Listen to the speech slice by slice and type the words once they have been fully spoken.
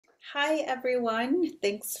Hi, everyone.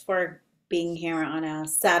 Thanks for being here on a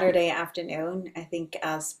Saturday afternoon. I think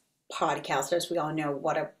as podcasters, we all know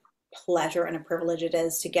what a pleasure and a privilege it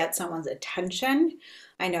is to get someone's attention.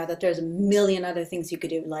 I know that there's a million other things you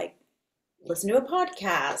could do, like listen to a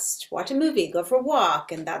podcast, watch a movie, go for a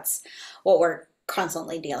walk, and that's what we're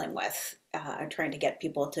constantly dealing with, trying to get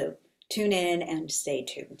people to tune in and stay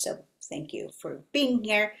tuned. So thank you for being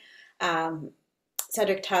here. Um,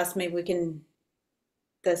 Cedric, Tess, maybe we can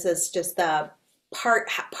this is just the part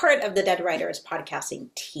of the Dead Writers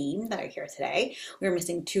podcasting team that are here today. We're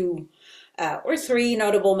missing two or three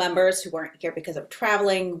notable members who weren't here because of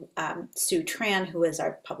traveling. Sue Tran, who is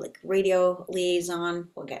our public radio liaison.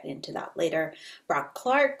 We'll get into that later. Brock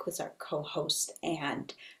Clark was our co-host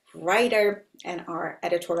and writer, and our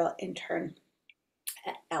editorial intern,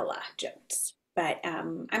 Ella Jones. But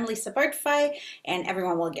I'm Lisa Bartfai, and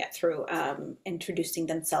everyone will get through introducing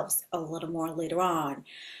themselves a little more later on.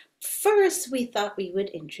 First, we thought we would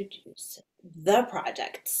introduce the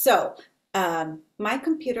project. So, my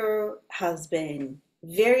computer has been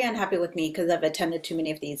very unhappy with me because I've attended too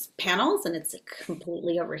many of these panels and it's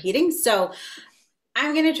completely overheating. So,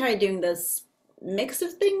 I'm going to try doing this mix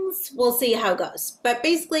of things. We'll see how it goes. But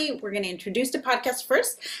basically, we're going to introduce the podcast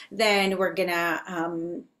first. Then we're going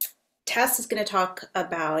to Tess is going to talk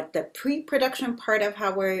about the pre-production part of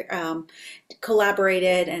how we're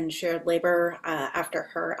collaborated and shared labor. After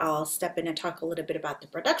her, I'll step in and talk a little bit about the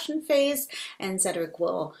production phase, and Cedric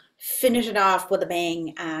will finish it off with a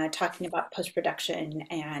bang, talking about post-production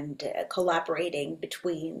and collaborating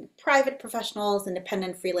between private professionals,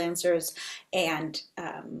 independent freelancers, and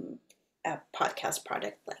a podcast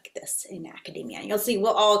project like this in academia. You'll see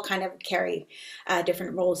we'll all kind of carry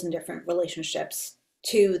different roles and different relationships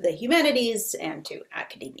to the humanities and to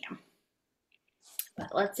academia.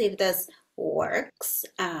 But let's see if this works.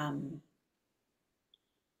 And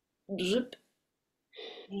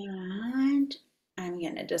I'm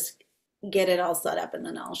gonna just get it all set up and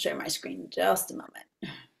then I'll share my screen in just a moment.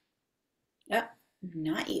 Yep,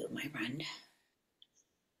 not you, my friend.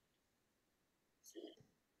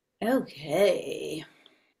 Okay,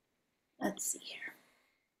 let's see here.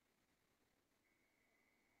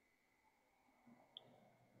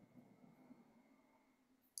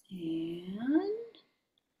 And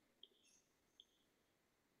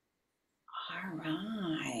all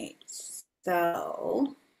right,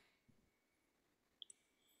 so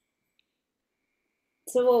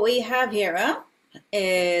what we have here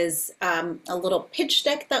is a little pitch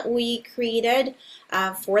deck that we created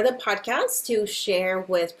for the podcast to share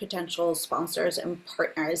with potential sponsors and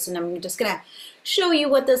partners. And I'm just going to show you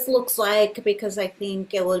what this looks like because I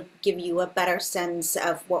think it will give you a better sense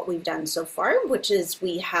of what we've done so far, which is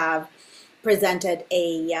we have presented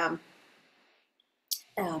a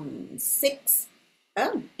six.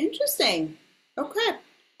 Oh, interesting. Okay.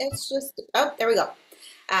 It's just, oh, there we go.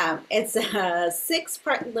 It's a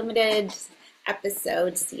 6-part limited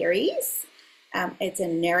episode series. It's a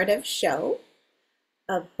narrative show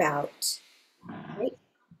about great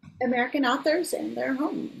American authors and their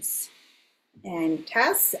homes. And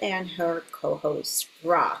Tess and her co-host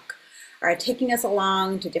Brock are taking us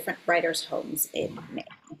along to different writers' homes in Maine.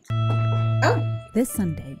 Oh, this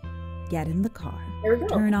Sunday, get in the car, there we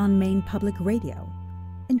go. Turn on Maine Public Radio,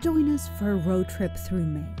 and join us for a road trip through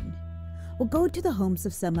Maine. We'll go to the homes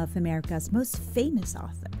of some of America's most famous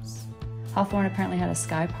authors. Hawthorne apparently had a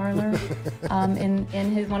sky parlor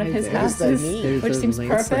in one of his houses, which seems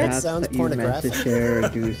perfect. Sounds pornographic. To share or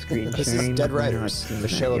do screen This is Dead Writers, the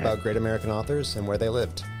show about great American authors and where they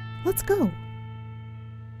lived. Let's go.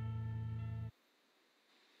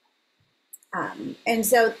 And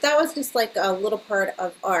so that was just like a little part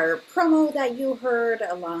of our promo that you heard,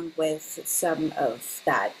 along with some of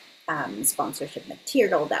that sponsorship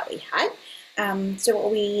material that we had. So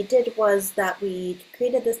what we did was that we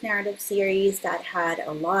created this narrative series that had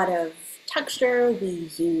a lot of texture.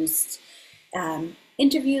 We used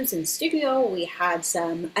interviews in studio. We had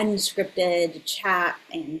some unscripted chat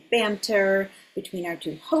and banter between our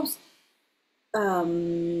two hosts.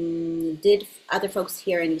 Did other folks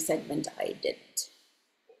hear any segment I didn't?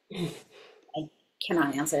 I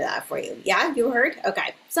cannot answer that for you. Yeah, you heard?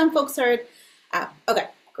 Okay. Some folks heard. Okay,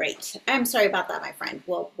 great. I'm sorry about that, my friend.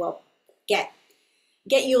 We'll get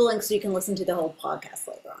you a link so you can listen to the whole podcast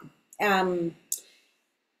later on.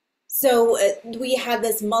 So we had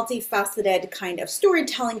this multifaceted kind of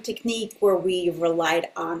storytelling technique where we relied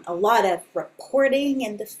on a lot of reporting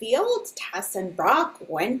in the field. Tess and Brock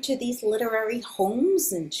went to these literary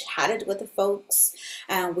homes and chatted with the folks.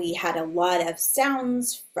 We had a lot of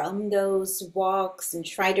sounds from those walks and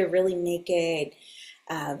tried to really make it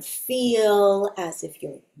feel as if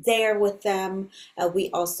you're there with them. We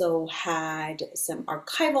also had some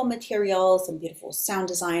archival material, some beautiful sound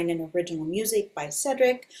design and original music by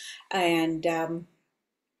Cedric, and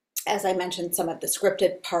as I mentioned, some of the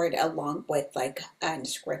scripted part along with like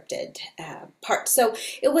unscripted part. So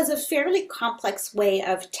it was a fairly complex way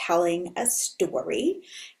of telling a story.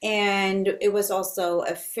 And it was also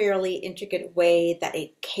a fairly intricate way that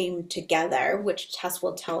it came together, which Tess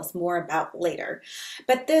will tell us more about later.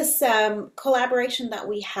 But this collaboration that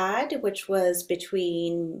we had, which was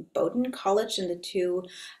between Bowdoin College and the two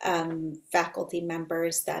faculty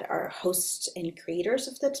members that are hosts and creators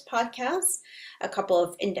of this podcast, a couple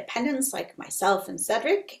of independents like myself and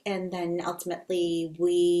Cedric, and then ultimately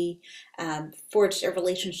we forged a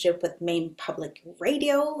relationship with Maine Public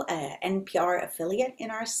Radio, an NPR affiliate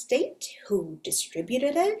in our state, who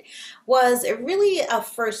distributed it. Was really a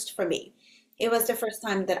first for me. It was the first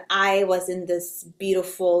time that I was in this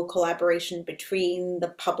beautiful collaboration between the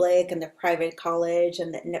public and the private college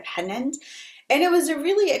and the independent, and it was a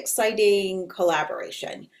really exciting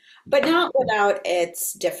collaboration, but not without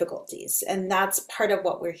its difficulties. And that's part of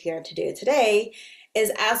what we're here to do today,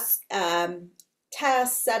 is as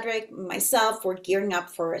Tess, Cedric, myself, we're gearing up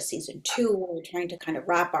for a season 2. We're trying to kind of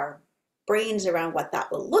wrap our brains around what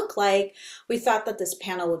that will look like. We thought that this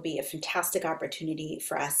panel would be a fantastic opportunity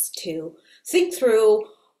for us to think through,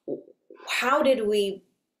 how did we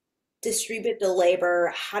distribute the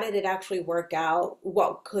labor? How did it actually work out?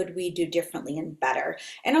 What could we do differently and better?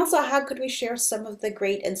 And also, how could we share some of the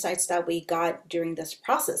great insights that we got during this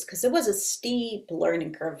process? Because it was a steep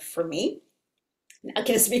learning curve for me. I'm not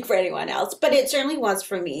going to speak for anyone else, but it certainly was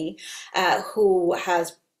for me, who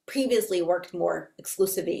has previously worked more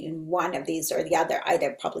exclusively in one of these or the other,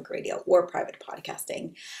 either public radio or private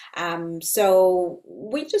podcasting. So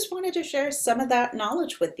we just wanted to share some of that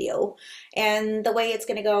knowledge with you. And the way it's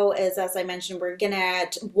going to go is, as I mentioned, we're going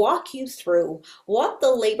to walk you through what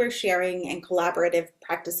the labor sharing and collaborative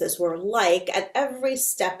practices were like at every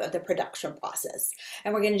step of the production process.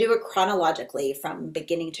 And we're going to do it chronologically from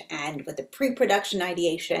beginning to end, with the pre-production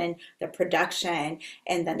ideation, the production,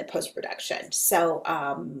 and then the post-production. So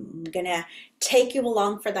I'm going to take you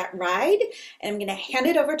along for that ride, and I'm going to hand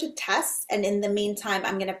it over to Tess. And in the meantime,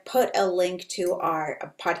 I'm going to put a link to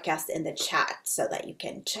our podcast in the chat so that you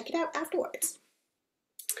can check it out afterwards.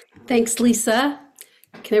 Thanks, Lisa.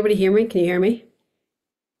 Can everybody hear me? Can you hear me?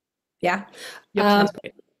 Yeah. Yep,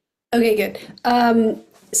 okay, good.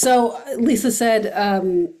 So Lisa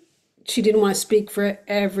said she didn't want to speak for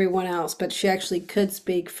everyone else, but she actually could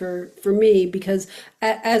speak for me, because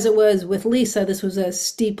as it was with Lisa, this was a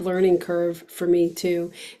steep learning curve for me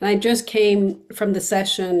too. And I just came from the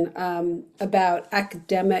session about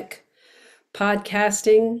academic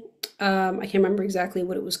podcasting. I can't remember exactly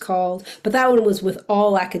what it was called, but that one was with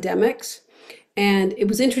all academics. And it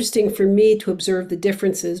was interesting for me to observe the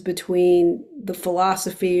differences between the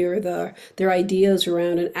philosophy or their ideas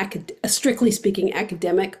around a strictly speaking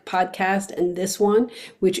academic podcast and this one,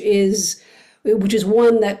 which is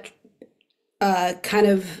one that kind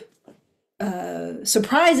of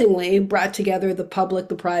surprisingly brought together the public,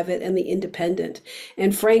 the private, and the independent.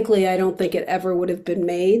 And frankly, I don't think it ever would have been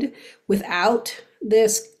made without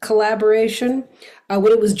this collaboration.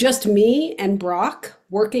 When it was just me and Brock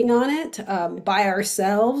working on it by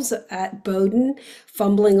ourselves at Bowdoin,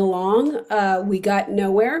 fumbling along, we got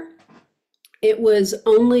nowhere. It was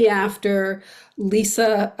only after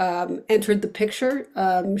Lisa entered the picture.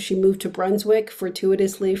 She moved to Brunswick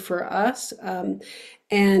fortuitously for us.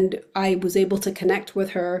 And I was able to connect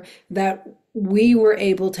with her, that we were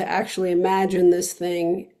able to actually imagine this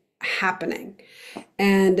thing happening.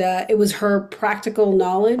 And it was her practical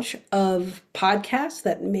knowledge of podcasts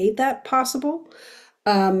that made that possible.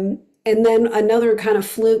 And then another kind of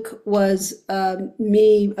fluke was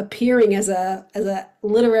me appearing as a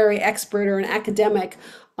literary expert or an academic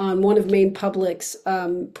on one of Maine Public's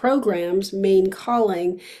programs, Maine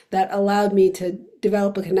Calling, that allowed me to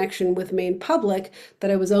develop a connection with Maine Public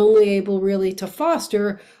that I was only able really to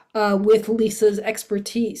foster with Lisa's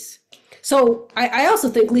expertise. So I also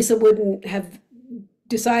think Lisa wouldn't have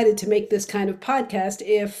decided to make this kind of podcast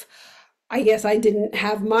if, I guess, I didn't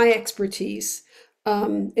have my expertise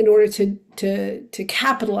in order to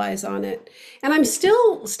capitalize on it. And I'm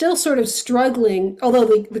still sort of struggling, although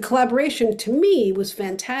the collaboration to me was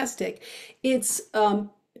fantastic. Its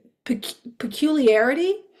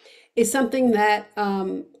peculiarity is something that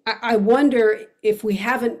I wonder if we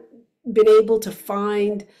haven't been able to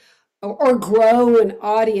find or grow an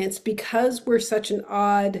audience, because we're such an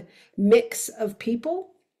odd mix of people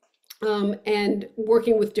and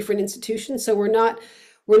working with different institutions. So we're not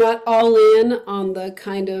We're not all in on the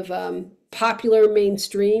kind of popular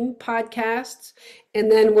mainstream podcasts.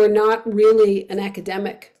 And then we're not really an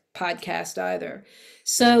academic podcast either.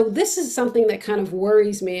 So this is something that kind of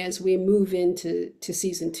worries me as we move into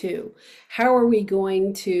season 2. How are we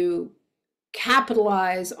going to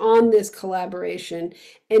capitalize on this collaboration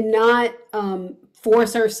and not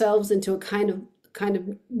force ourselves into a kind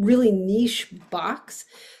of really niche box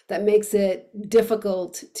that makes it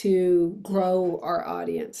difficult to grow our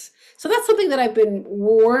audience? So that's something that I've been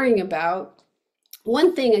worrying about.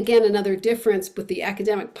 One thing, again, another difference with the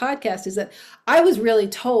academic podcast is that I was really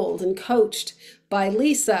told and coached by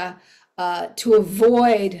Lisa to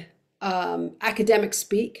avoid academic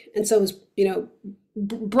speak. And so,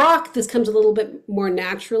 Brock, this comes a little bit more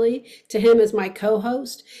naturally to him as my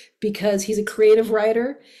co-host because he's a creative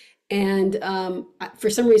writer. And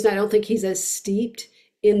for some reason, I don't think he's as steeped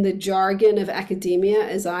in the jargon of academia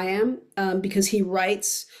as I am, because he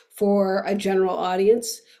writes for a general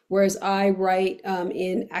audience, whereas I write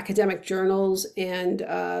in academic journals and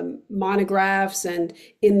monographs and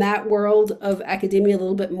in that world of academia a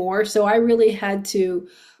little bit more. So I really had to,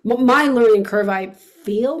 my learning curve, I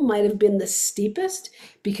feel, might have been the steepest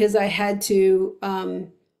because I had to,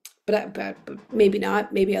 but maybe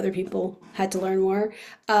not, maybe other people had to learn more.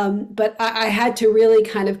 But I had to really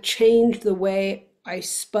kind of change the way I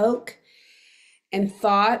spoke and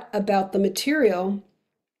thought about the material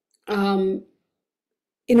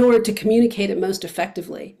in order to communicate it most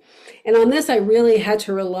effectively. And on this, I really had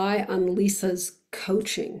to rely on Lisa's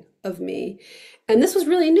coaching of me. And this was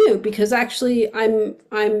really new because actually I'm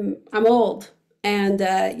old. And,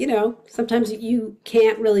 sometimes you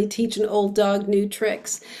can't really teach an old dog new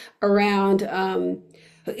tricks around,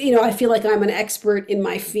 I feel like I'm an expert in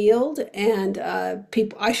my field and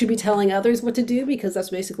I should be telling others what to do because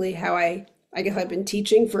that's basically how I guess I've been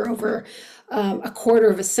teaching for over a quarter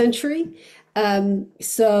of a century.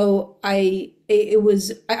 So I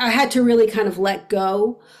had to really kind of let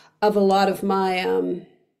go of a lot of my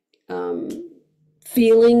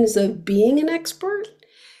feelings of being an expert,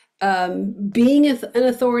 being an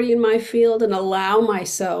authority in my field, and allow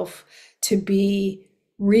myself to be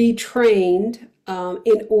retrained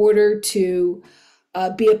in order to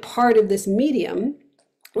be a part of this medium,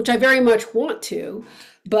 which I very much want to,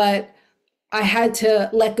 but I had to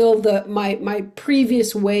let go of my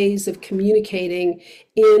previous ways of communicating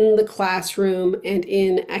in the classroom and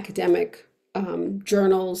in academic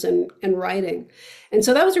journals and writing. And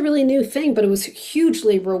so that was a really new thing, but it was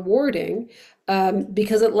hugely rewarding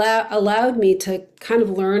because it allowed me to kind of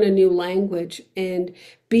learn a new language and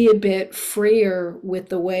be a bit freer with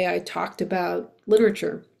the way I talked about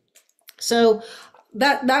literature. So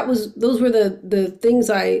those were the things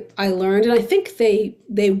I learned, and I think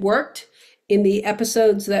they worked in the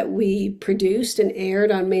episodes that we produced and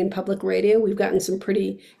aired on Maine Public Radio. We've gotten some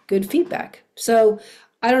pretty good feedback. So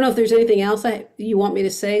I don't know if there's anything else you want me to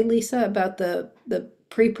say, Lisa, about the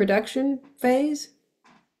pre-production phase.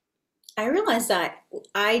 I realized that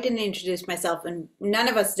I didn't introduce myself and none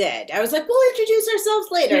of us did. I was like, we'll introduce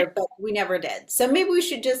ourselves later, but we never did. So maybe we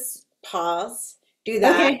should just pause, do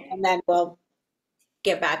that, okay, and then we'll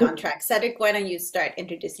get back on track. Cedric, why don't you start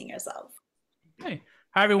introducing yourself? Hey.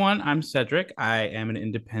 Hi, everyone. I'm Cedric. I am an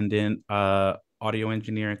independent audio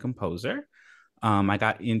engineer and composer. I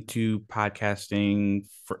got into podcasting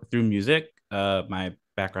through music. My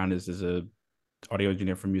background is as an audio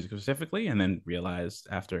engineer for music specifically, and then realized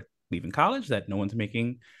after leaving college that no one's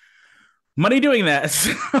making money doing that.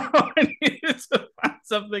 So I needed to find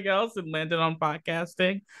something else and landed on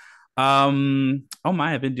podcasting.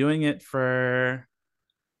 I've been doing it for...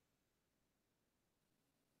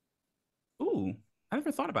 I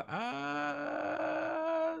never thought about.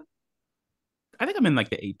 I think I'm in like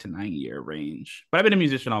the 8 to 9 year range, but I've been a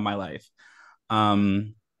musician all my life.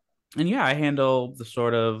 And yeah, I handle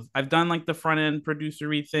I've done like the front end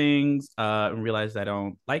producery things, and realized I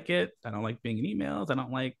don't like it. I don't like being in emails. I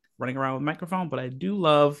don't like running around with a microphone, but I do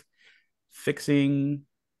love fixing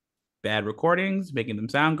bad recordings, making them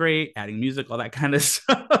sound great, adding music, all that kind of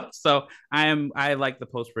stuff. So I like the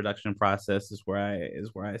post-production process is where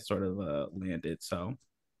I sort of landed. So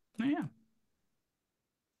yeah.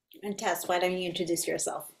 And Tess, why don't you introduce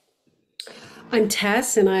yourself? I'm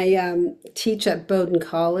Tess, and I teach at Bowdoin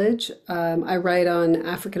College. I write on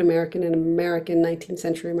African American and American 19th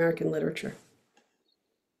century American literature.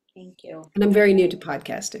 Thank you. And I'm very new to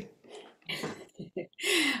podcasting.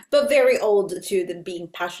 But very old to the being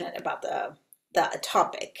passionate about the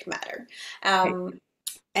topic matter.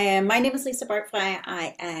 And my name is Lisa Bartfai.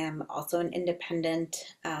 I am also an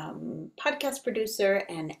independent podcast producer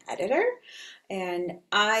and editor. And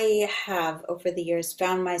I have, over the years,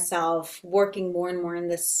 found myself working more and more in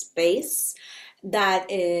this space that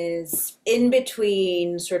is in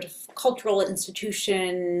between sort of cultural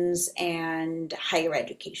institutions and higher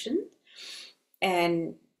education.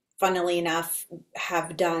 And funnily enough,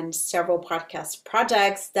 have done several podcast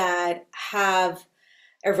projects that have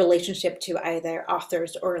a relationship to either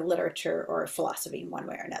authors or literature or philosophy in one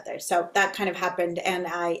way or another. So that kind of happened. And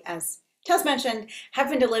I, as Tess mentioned,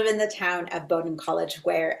 happen to live in the town of Bowdoin College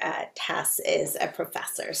where Tess is a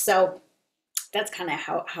professor. So that's kind of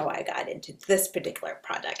how I got into this particular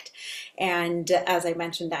project. And as I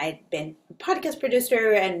mentioned, I'd been a podcast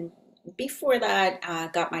producer, and before that,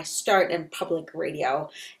 got my start in public radio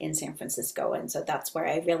in San Francisco. And so that's where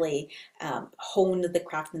I really honed the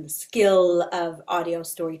craft and the skill of audio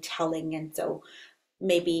storytelling. And so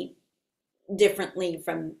maybe differently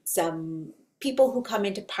from some people who come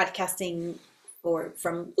into podcasting or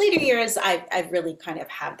from later years, I've really kind of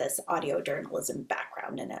had this audio journalism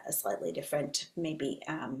background and a slightly different maybe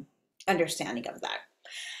understanding of that.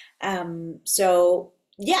 So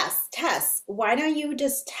yes, Tess, why don't you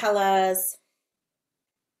just tell us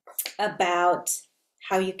about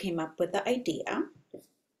how you came up with the idea?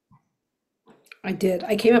 I did.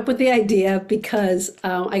 I came up with the idea because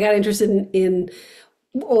I got interested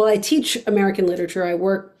well, I teach American literature. I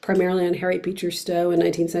work primarily on Harriet Beecher Stowe and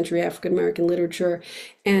 19th century African American literature.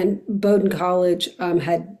 And Bowdoin College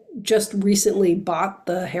had just recently bought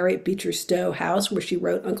the Harriet Beecher Stowe house where she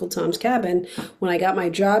wrote Uncle Tom's Cabin when I got my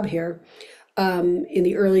job here in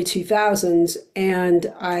the early 2000s.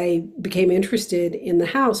 And I became interested in the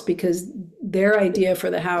house because their idea for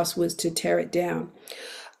the house was to tear it down.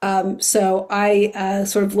 So I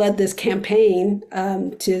sort of led this campaign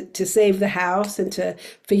to save the house and to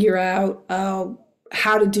figure out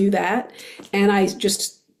how to do that. And I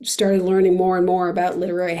just started learning more and more about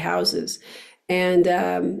literary houses. And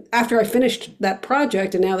after I finished that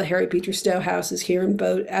project, and now the Harriet Beecher Stowe House is here in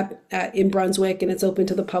Brunswick, and it's open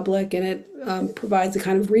to the public, and it provides a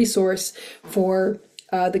kind of resource for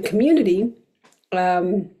the community.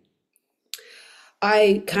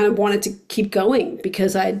 I kind of wanted to keep going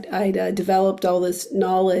because I'd developed all this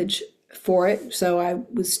knowledge for it, so I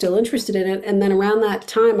was still interested in it. And then around that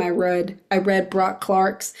time, I read Brock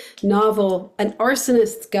Clark's novel, An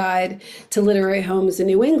Arsonist's Guide to Literary Homes in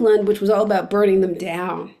New England, which was all about burning them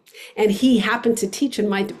down. And he happened to teach in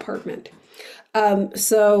my department.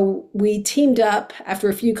 So we teamed up after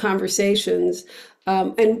a few conversations,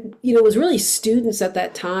 and it was really students at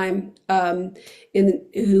that time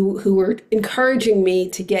who were encouraging me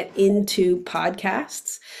to get into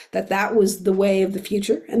podcasts, that was the way of the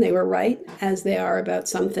future, and they were right, as they are about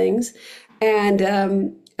some things. And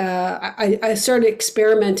I started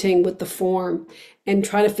experimenting with the form and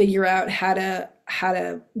trying to figure out how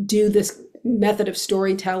to do this method of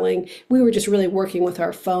storytelling. We were just really working with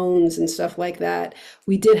our phones and stuff like that.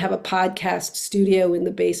 We did have a podcast studio in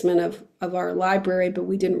the basement of our library, but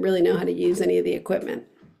we didn't really know how to use any of the equipment.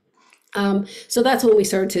 So that's when we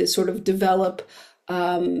started to sort of develop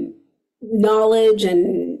knowledge,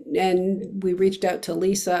 and we reached out to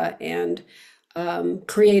Lisa and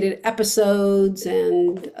created episodes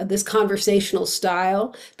and this conversational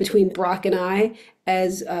style between Brock and I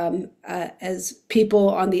as people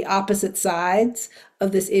on the opposite sides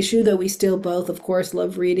of this issue, though we still both, of course,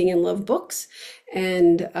 love reading and love books.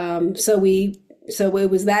 And so it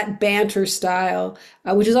was that banter style,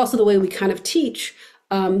 which is also the way we kind of teach,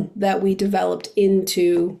 that we developed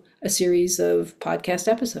into a series of podcast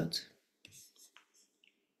episodes.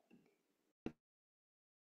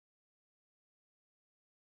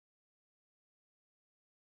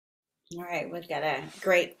 All right, we've got a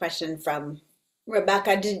great question from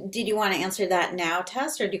Rebecca. Did you want to answer that now,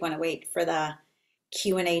 Tess, or do you want to wait for the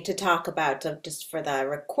Q&A to talk about? Just for the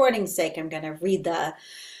recording's sake, I'm going to read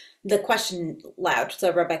the question loud.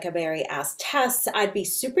 So Rebecca Berry asked, Tess, I'd be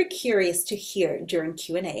super curious to hear during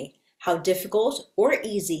Q&A how difficult or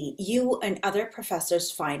easy you and other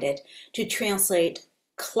professors find it to translate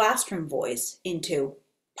classroom voice into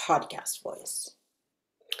podcast voice.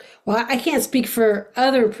 Well, I can't speak for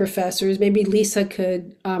other professors. Maybe Lisa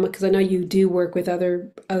could, because I know you do work with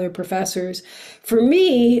other professors. For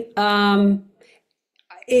me, I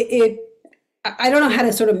don't know how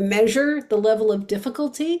to sort of measure the level of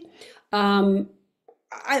difficulty.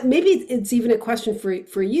 Maybe it's even a question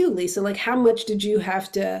for you, Lisa. Like, how much did you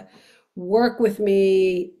have to work with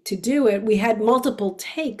me to do it? We had multiple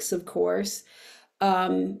takes, of course,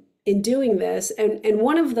 in doing this, and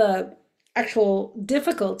one of the actual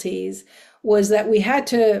difficulties was that we had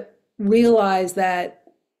to realize that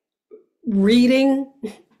reading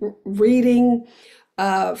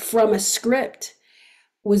from a script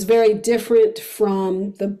was very different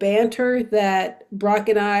from the banter that Brock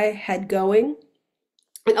and I had going,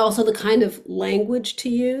 and also the kind of language to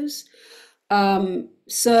use.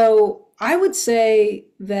 So I would say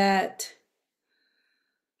that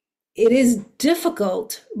it is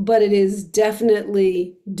difficult, but it is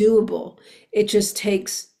definitely doable. It just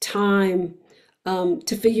takes time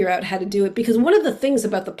to figure out how to do it. Because one of the things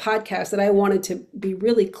about the podcast that I wanted to be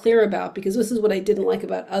really clear about, because this is what I didn't like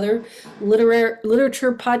about other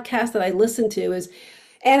literature podcasts that I listened to, is,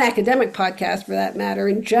 and academic podcasts for that matter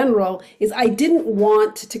in general, is I didn't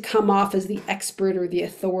want to come off as the expert or the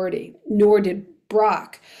authority, nor did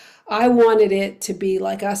Brock. I wanted it to be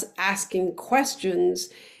like us asking questions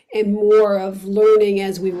and more of learning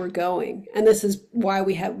as we were going. And this is why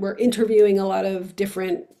we're interviewing a lot of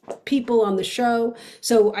different people on the show.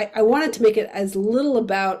 So I wanted to make it as little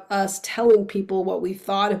about us telling people what we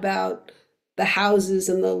thought about the houses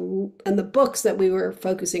and the books that we were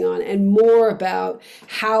focusing on, and more about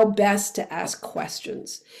how best to ask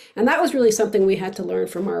questions. And that was really something we had to learn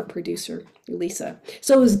from our producer, Lisa.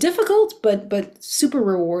 So it was difficult, but super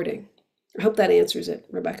rewarding. I hope that answers it,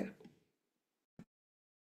 Rebecca.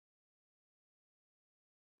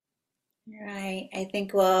 Right. I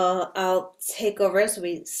think I'll take over so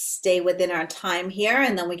we stay within our time here,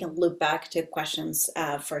 and then we can loop back to questions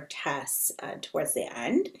for Tess towards the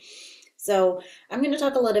end. So I'm going to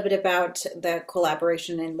talk a little bit about the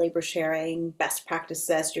collaboration and labor sharing best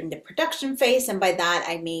practices during the production phase. And by that,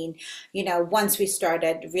 I mean, once we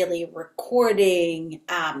started really recording,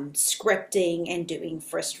 scripting, and doing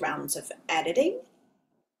first rounds of editing.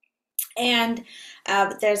 And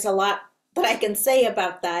there's a lot that I can say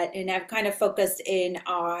about that. And I've kind of focused in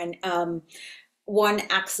on one,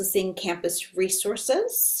 accessing campus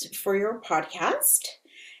resources for your podcast,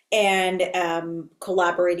 and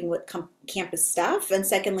collaborating with campus staff. And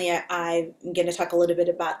secondly, I'm going to talk a little bit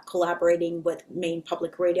about collaborating with Maine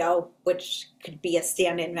Public Radio, which could be a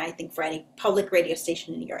stand-in, I think, for any public radio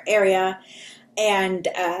station in your area. And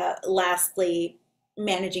lastly,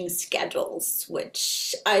 managing schedules,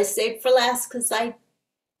 which I saved for last because I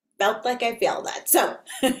felt like I failed at. So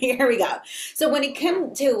here we go. So when it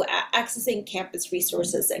came to accessing campus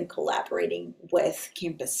resources and collaborating with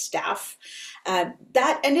campus staff,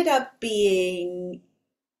 that ended up being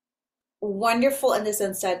wonderful in the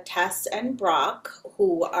sense that Tess and Brock,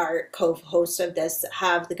 who are co-hosts of this,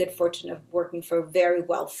 have the good fortune of working for a very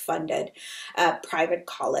well-funded private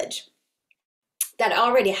college that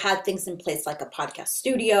already had things in place like a podcast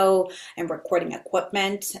studio and recording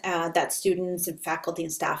equipment that students and faculty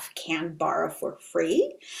and staff can borrow for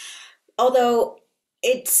free. Although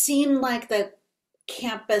it seemed like the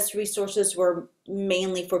campus resources were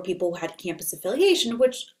mainly for people who had campus affiliation,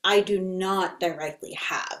 which I do not directly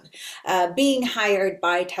have. Being hired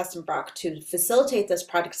by Tess and Brock to facilitate this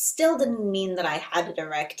project still didn't mean that I had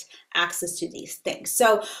direct access to these things.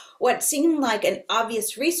 So what seemed like an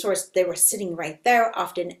obvious resource, they were sitting right there,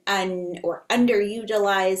 often or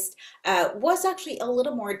underutilized, was actually a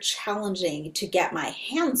little more challenging to get my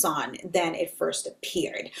hands on than it first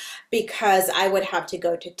appeared, because I would have to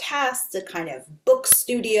go to Tess to kind of book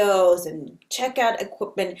studios and check out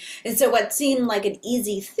equipment. And so what seemed like an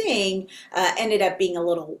easy thing ended up being a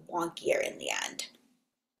little wonkier in the end.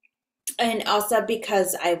 And also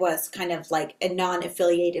because I was kind of like a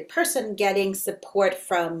non-affiliated person, getting support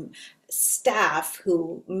from staff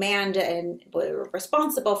who manned and were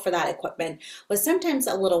responsible for that equipment was sometimes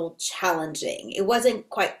a little challenging. It wasn't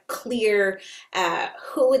quite clear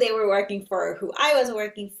who they were working for, who I was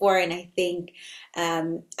working for, and I think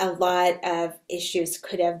a lot of issues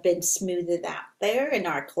could have been smoothed out there in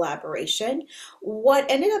our collaboration.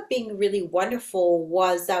 What ended up being really wonderful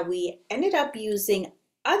was that we ended up using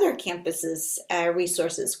other campuses'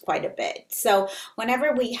 resources quite a bit. So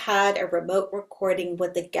whenever we had a remote recording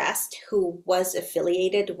with a guest who was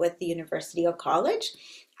affiliated with the university or college,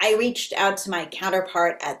 I reached out to my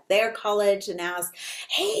counterpart at their college and asked,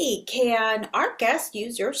 hey, can our guest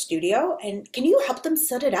use your studio? And can you help them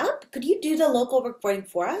set it up? Could you do the local recording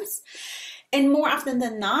for us? And more often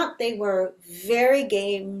than not, they were very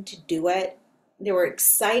game to do it. They were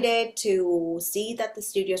excited to see that the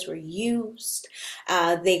studios were used.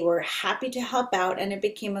 They were happy to help out, and it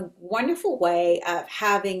became a wonderful way of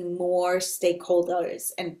having more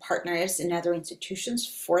stakeholders and partners in other institutions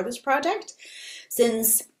for this project.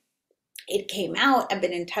 Since it came out, I've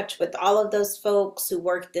been in touch with all of those folks who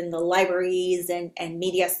worked in the libraries and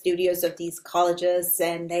media studios of these colleges,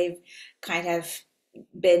 and they've kind of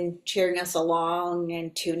been cheering us along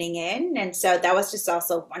and tuning in. And so that was just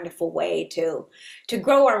also a wonderful way to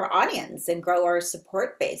grow our audience and grow our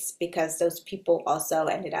support base, because those people also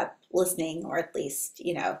ended up listening, or at least,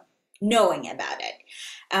 knowing about it.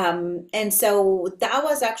 And so that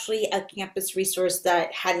was actually a campus resource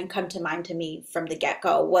that hadn't come to mind to me from the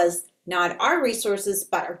get-go, was not our resources,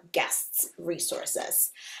 but our guests'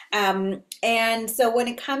 resources. And so when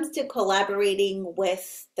it comes to collaborating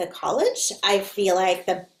with the college, I feel like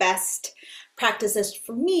the best practices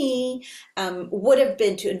for me would have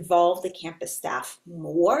been to involve the campus staff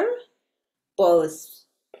more, both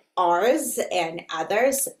ours and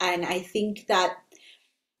others. And I think that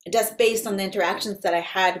just based on the interactions that I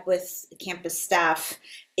had with campus staff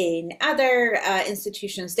in other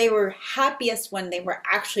institutions, they were happiest when they were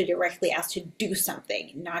actually directly asked to do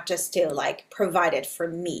something, not just to like provide it for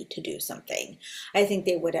me to do something. I think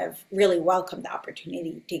they would have really welcomed the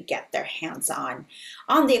opportunity to get their hands on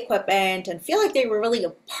the equipment and feel like they were really a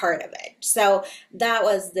part of it. So that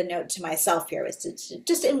was the note to myself here, was to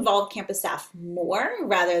just involve campus staff more,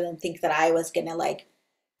 rather than think that I was going to like,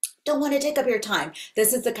 don't want to take up your time.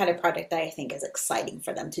 This is the kind of project that I think is exciting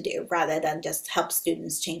for them to do, rather than just help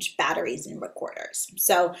students change batteries in recorders.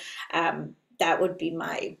 So that would be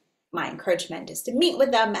my encouragement, is to meet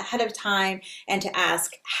with them ahead of time and to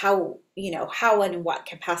ask how and in what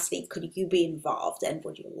capacity could you be involved, and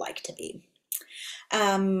would you like to be?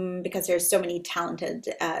 Because there's so many talented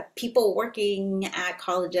people working at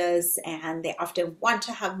colleges, and they often want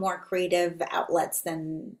to have more creative outlets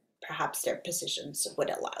than perhaps their positions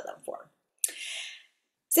would allow them for.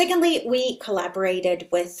 Secondly, we collaborated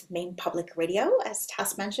with Maine Public Radio. As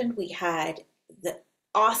Tess mentioned, we had the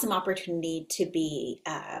awesome opportunity to be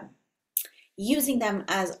using them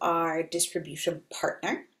as our distribution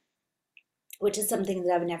partner, which is something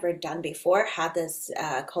that I've never done before. Had this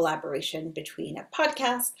collaboration between a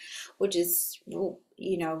podcast, which is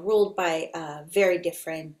ruled by a very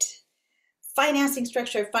different financing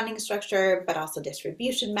structure, funding structure, but also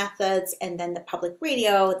distribution methods, and then the public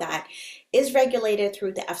radio that is regulated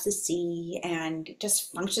through the FCC and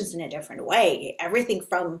just functions in a different way. Everything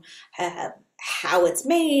from how it's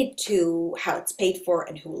made to how it's paid for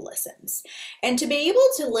and who listens. And to be able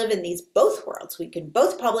to live in these both worlds, we can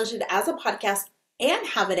both publish it as a podcast and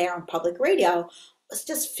have it air on public radio, was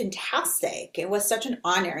just fantastic. It was such an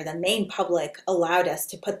honor. The Maine public allowed us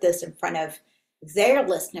to put this in front of their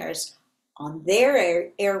listeners on their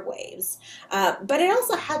airwaves, but it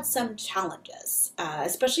also had some challenges,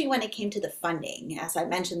 especially when it came to the funding. As I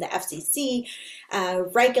mentioned, the FCC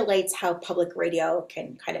regulates how public radio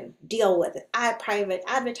can kind of deal with private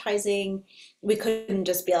advertising. We couldn't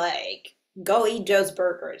just be like, go eat Joe's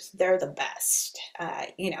Burgers, they're the best.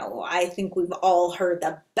 I think we've all heard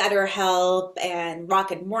the BetterHelp and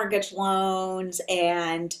Rocket Mortgage Loans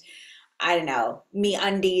and I don't know,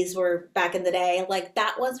 MeUndies were back in the day. Like,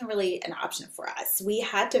 that wasn't really an option for us. We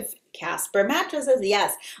had to, Casper mattresses,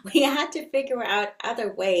 yes. We had to figure out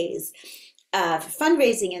other ways of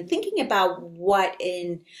fundraising and thinking about what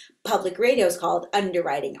in public radio is called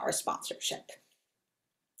underwriting our sponsorship.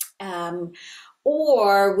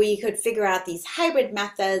 Or we could figure out these hybrid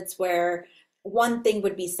methods where one thing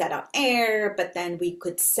would be set on air, but then we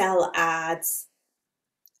could sell ads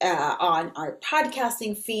on our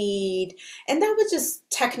podcasting feed. And that was just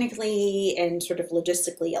technically and sort of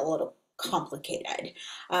logistically a little complicated.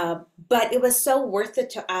 But it was so worth it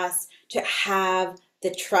to us to have the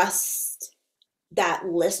trust that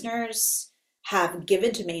listeners have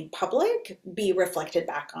given to Maine Public be reflected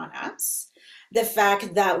back on us. The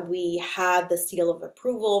fact that we had the seal of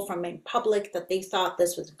approval from Maine Public that they thought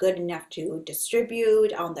this was good enough to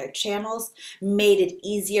distribute on their channels made it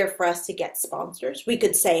easier for us to get sponsors. We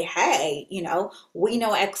could say, hey, we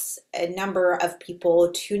know X number of people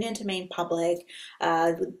tune into Maine Public.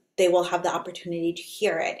 They will have the opportunity to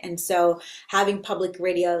hear it. And so having public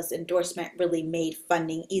radio's endorsement really made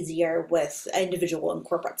funding easier with individual and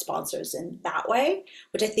corporate sponsors in that way,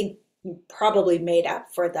 which I think probably made up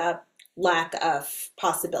for the lack of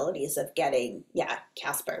possibilities of getting,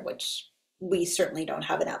 Casper, which we certainly don't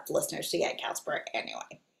have enough listeners to get Casper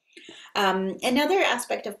anyway. Another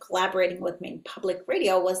aspect of collaborating with Maine Public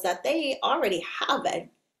Radio was that they already have an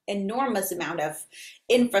enormous amount of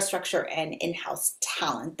infrastructure and in-house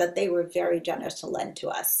talent that they were very generous to lend to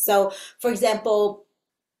us. So, for example,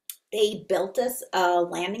 they built us a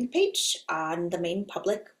landing page on the Maine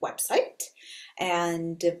Public website,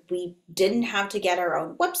 and we didn't have to get our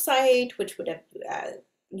own website, which would have,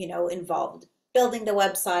 involved building the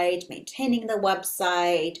website, maintaining the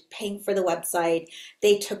website, paying for the website.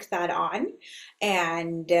 They took that on,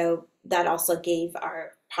 and that also gave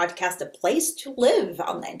our podcast a place to live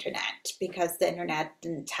on the internet because the internet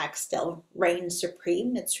and tech still reigns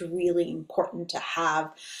supreme. It's really important to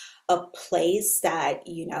have a place that,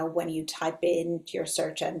 when you type into your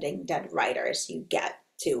search engine dead writers, you get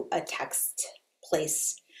to a text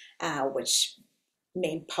place, which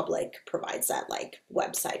Main Public provides that like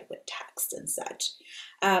website with text and such.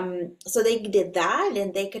 So they did that,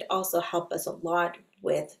 and they could also help us a lot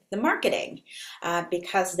with the marketing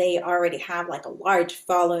because they already have like a large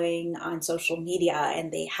following on social media,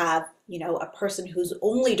 and they have a person whose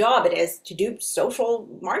only job it is to do social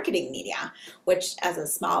marketing media, which as a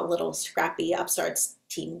small little scrappy upstarts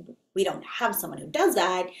team, we don't have someone who does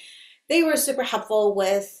that. They were super helpful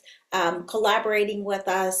with collaborating with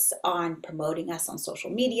us on promoting us on social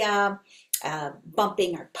media,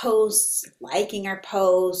 bumping our posts, liking our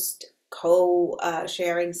posts,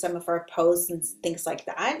 sharing some of our posts and things like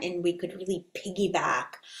that. And we could really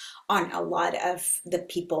piggyback on a lot of the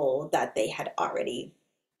people that they had already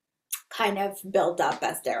kind of built up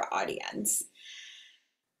as their audience.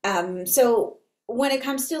 So when it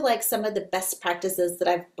comes to like some of the best practices that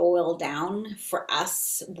I've boiled down for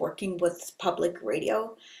us working with public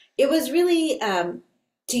radio, it was really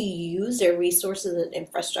to use their resources and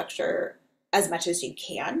infrastructure as much as you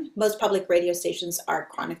can. Most public radio stations are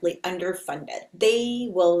chronically underfunded. They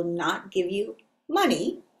will not give you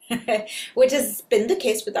money, which has been the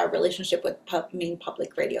case with our relationship with Main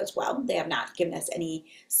Public Radio as well. They have not given us any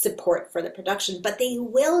support for the production, but they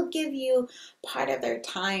will give you part of their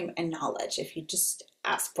time and knowledge if you just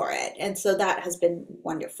ask for it. And so that has been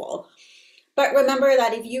wonderful. But remember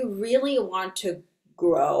that if you really want to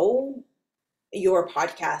grow your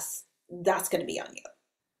podcast, that's going to be on you.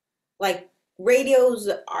 Like, radios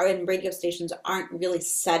are and radio stations aren't really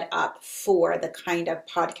set up for the kind of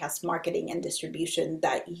podcast marketing and distribution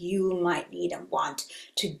that you might need and want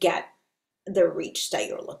to get the reach that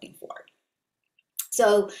you're looking for.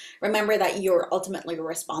 So remember that you're ultimately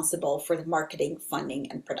responsible for the marketing,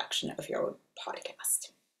 funding, and production of your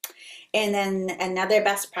podcast. And then another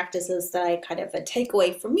best practices that I kind of a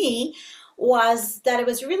takeaway for me was that it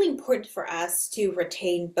was really important for us to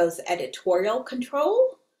retain both editorial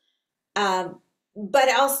control, but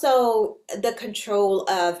also the control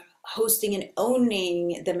of hosting and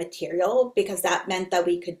owning the material, because that meant that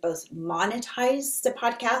we could both monetize the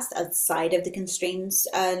podcast outside of the constraints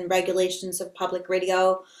and regulations of public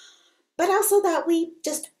radio, but also that we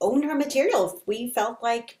just own our material. If we felt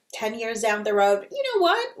like 10 years down the road, you know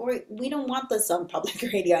what, we don't want this on public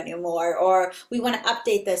radio anymore, or we want to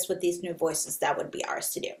update this with these new voices, that would be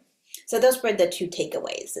ours to do. So those were the two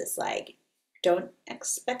takeaways. Is like, don't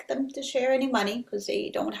expect them to share any money because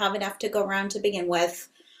they don't have enough to go around to begin with,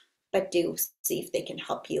 but do see if they can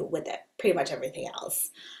help you with it, pretty much everything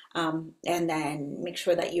else. And then make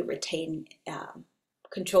sure that you retain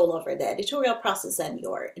control over the editorial process and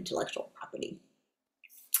your intellectual property.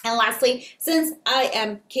 And lastly, since I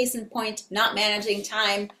am case in point, not managing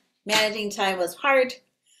time was hard,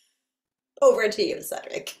 over to you,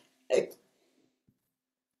 Cedric.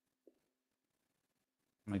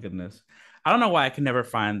 My goodness. I don't know why I can never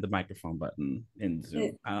find the microphone button in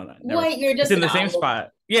Zoom. I don't know. Never. What? You're just it's in the same spot.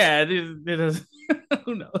 Yeah, it is.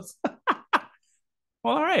 Who knows?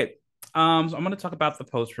 Well, all right. So I'm going to talk about the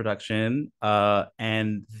post-production.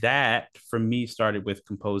 And that, for me, started with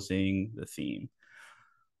composing the theme.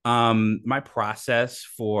 My process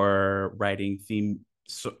for writing themes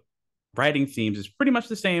is pretty much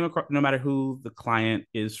the same no matter who the client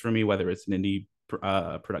is for me, whether it's an indie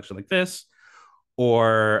production like this,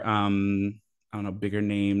 or I don't know, bigger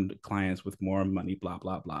named clients with more money, blah,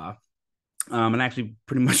 blah, blah. And I actually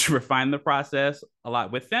pretty much refined the process a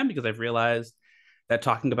lot with them, because I've realized that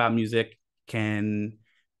talking about music can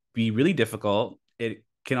be really difficult. It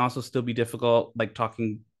can also still be difficult, like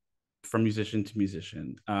talking from musician to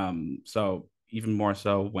musician. So even more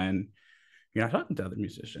so when you're not talking to other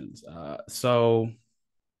musicians. So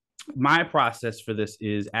my process for this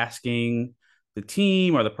is asking the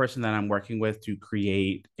team or the person that I'm working with to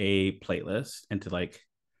create a playlist and to like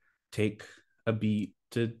take a beat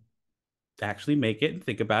to actually make it and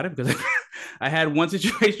think about it, because I had one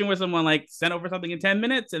situation where someone like sent over something in 10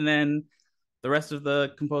 minutes and then the rest of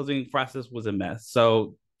the composing process was a mess.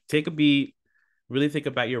 So take a beat, really think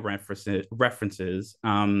about your references,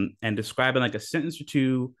 and describe in like a sentence or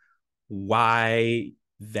two why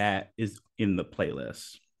that is in the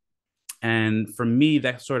playlist. And for me,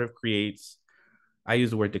 that sort of creates, I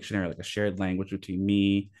use the word dictionary, like a shared language between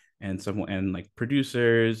me and someone, and like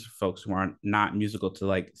producers, folks who aren't not musical, to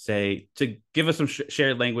like say, to give us some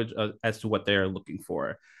shared language as to what they're looking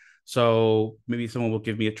for. So maybe someone will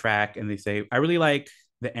give me a track and they say, I really like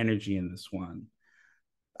the energy in this one.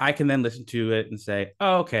 I can then listen to it and say,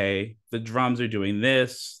 oh, okay, the drums are doing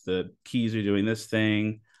this, the keys are doing this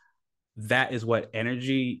thing. That is what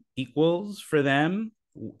energy equals for them.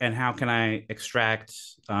 And how can I extract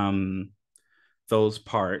those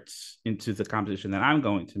parts into the composition that I'm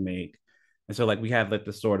going to make? And so like we have like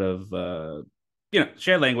the sort of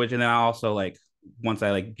shared language, and then I also like once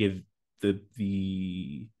I like give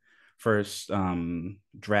the first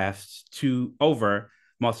drafts to over,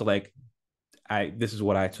 I'm also like this is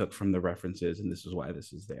what I took from the references, and this is why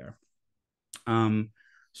this is there.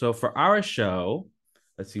 So for our show,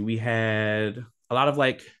 let's see, we had a lot of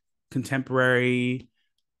like contemporary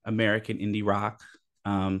American indie rock.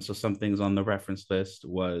 So some things on the reference list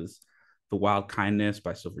was The Wild Kindness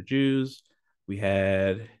by Silver Jews. We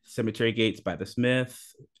had Cemetery Gates by the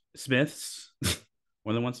Smiths,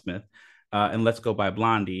 more than one Smith, and Let's Go by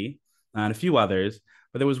Blondie, and a few others.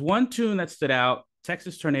 But there was one tune that stood out,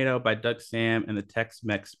 Texas Tornado by Doug Sam and the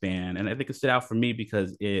Tex-Mex Band. And I think it stood out for me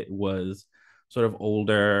because it was sort of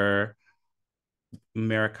older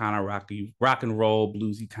Americana rock and roll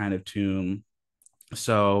bluesy kind of tune.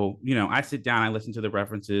 So, I sit down, I listen to the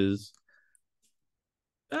references,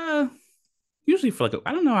 usually for like,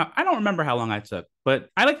 I don't know, I don't remember how long I took, but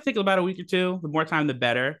I like to take about a week or two. The more time, the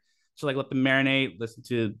better. So like let them marinate, listen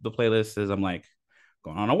to the playlist as I'm like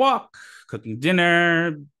going on a walk, cooking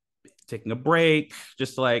dinner, taking a break,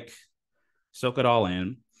 just to like soak it all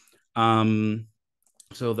in.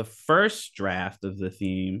 So the first draft of the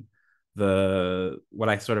theme, what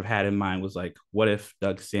I sort of had in mind was like, what if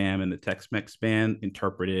Doug Sam and the Tex-Mex Band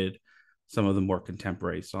interpreted some of the more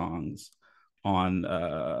contemporary songs on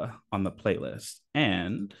the playlist?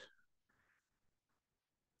 And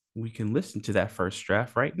we can listen to that first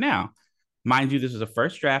draft right now. Mind you, this is a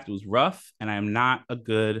first draft. It was rough, and I am not a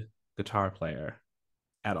good guitar player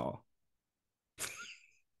at all.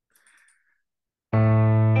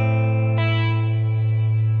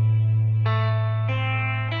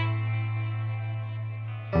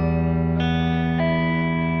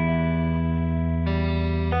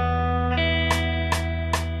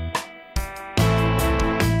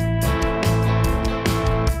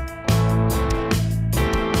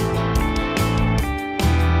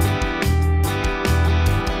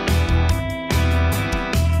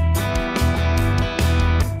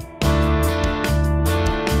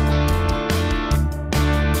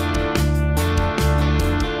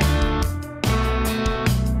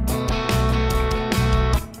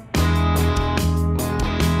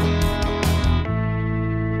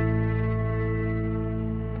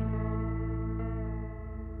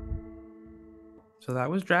 So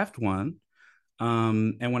that was draft one.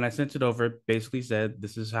 And when I sent it over, it basically said,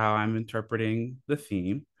 this is how I'm interpreting the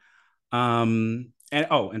theme. And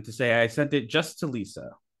to say I sent it just to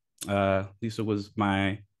Lisa. Lisa was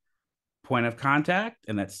my point of contact,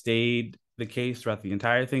 and that stayed the case throughout the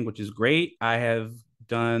entire thing, which is great. I've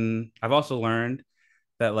also learned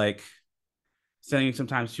that like sending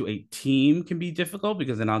sometimes to a team can be difficult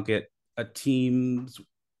because then I'll get a team's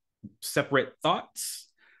separate thoughts.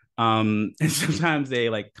 And sometimes they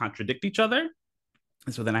like contradict each other.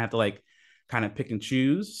 And so then I have to like kind of pick and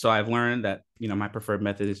choose. So I've learned that, my preferred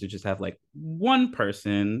method is to just have like one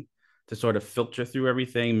person to sort of filter through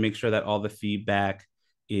everything, make sure that all the feedback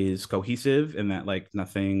is cohesive and that like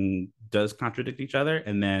nothing does contradict each other.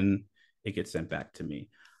 And then it gets sent back to me.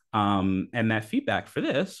 And that feedback for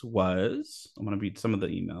this was, I'm going to read some of the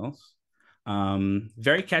emails.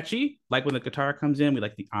 Very catchy. Like when the guitar comes in, we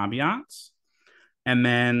like the ambiance. And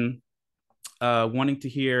then wanting to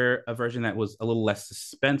hear a version that was a little less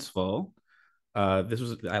suspenseful. This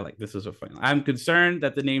was a fun. I'm concerned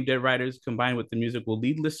that the name Dead Riders combined with the music will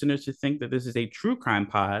lead listeners to think that this is a true crime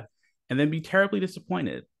pod and then be terribly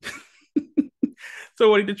disappointed.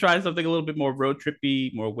 So wanting to try something a little bit more road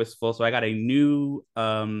trippy, more wistful. So I got a new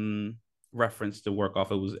reference to work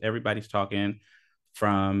off. It was Everybody's Talking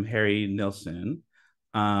from Harry Nilsson.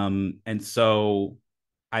 And so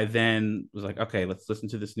I then was like, okay, let's listen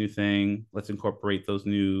to this new thing. Let's incorporate those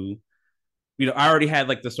new, I already had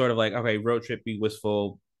like the sort of like, okay, road trippy,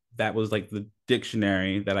 wistful. That was like the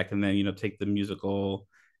dictionary that I can then, take the musical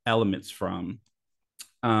elements from.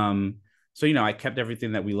 So, I kept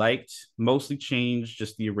everything that we liked, mostly changed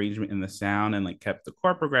just the arrangement and the sound, and like kept the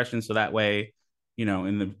chord progression. So that way,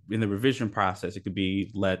 in the revision process, it could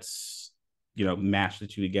be, let's, mash the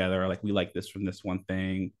two together. Or like, we like this from this one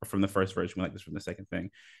thing, or from the first version, we like this from the second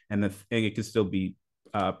thing. And it could still be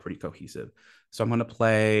pretty cohesive. So I'm going to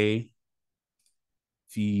play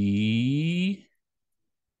the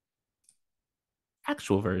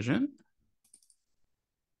actual version.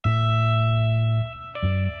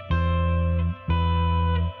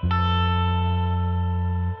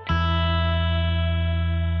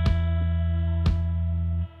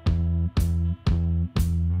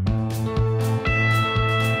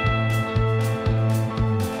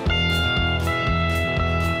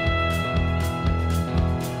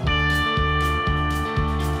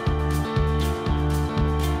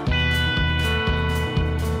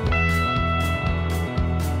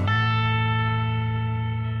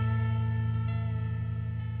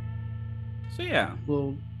 So yeah,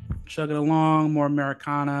 we'll chug it along, more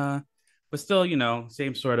Americana, but still,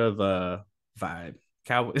 same sort of vibe.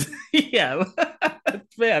 Cowboys. Yeah.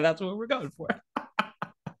 Yeah, that's what we're going for.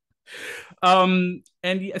 And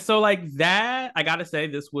so like that, I gotta say,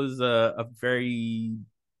 this was a very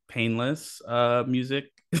painless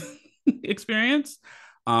music experience.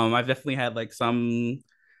 I've definitely had like some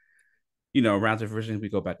rounds of versions we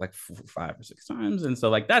go back like 5 or 6 times, and so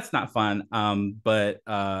like that's not fun. But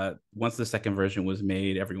once the second version was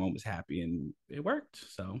made, everyone was happy and it worked,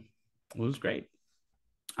 so it was great.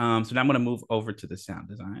 So now I'm going to move over to the sound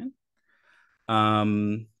design.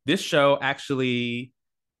 This show actually,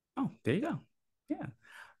 oh, there you go. Yeah.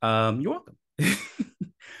 You're welcome.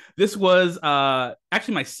 This was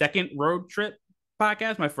actually my second road trip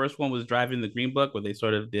podcast. My first one was Driving the Green Book, where they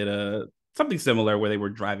sort of did something similar where they were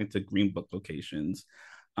driving to Green Book locations.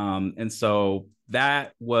 And so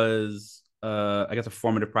that was I guess a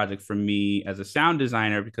formative project for me as a sound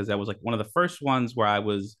designer, because that was like one of the first ones where I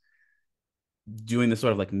was doing this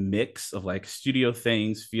sort of like mix of like studio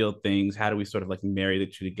things, field things. How do we sort of like marry the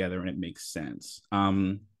two together and it makes sense?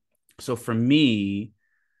 So for me,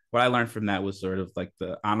 what I learned from that was sort of like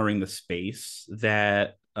the honoring the space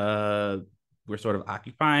that we're sort of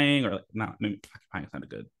occupying, or like, not maybe occupying is not a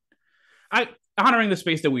good. Honoring the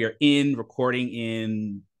space that we are in, recording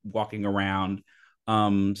in, walking around.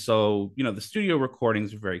 So the studio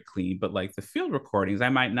recordings are very clean, but like the field recordings, I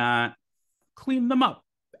might not clean them up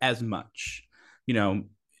as much.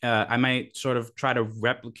 I might sort of try to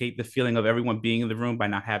replicate the feeling of everyone being in the room by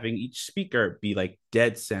not having each speaker be like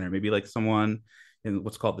dead center. Maybe like someone in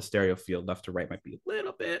what's called the stereo field, left to right, might be a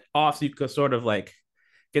little bit off, so you could sort of like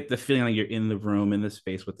get the feeling like you're in the room, in the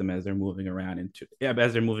space with them as they're moving around in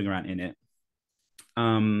it.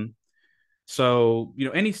 So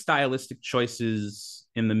any stylistic choices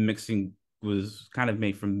in the mixing was kind of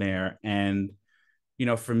made from there. And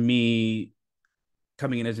for me,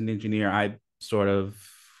 coming in as an engineer, I sort of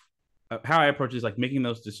how I approach is like making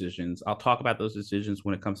those decisions. I'll talk about those decisions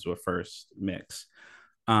when it comes to a first mix,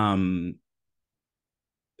 and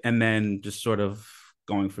then just sort of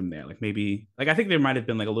going from there. Like maybe like I think there might have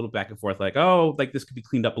been like a little back and forth, like, oh, like this could be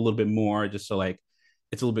cleaned up a little bit more, just so like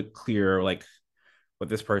it's a little bit clearer, like what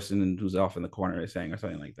this person who's off in the corner is saying, or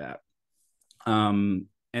something like that. And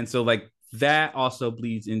so like that also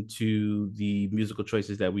bleeds into the musical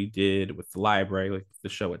choices that we did with the library, like the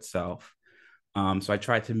show itself. So I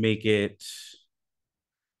tried to make it.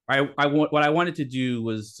 What I wanted to do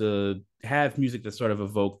was to have music that sort of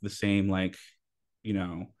evoked the same, like, you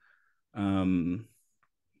know, um,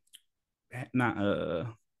 not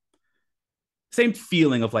same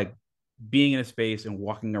feeling of like being in a space and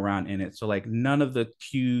walking around in it. So like none of the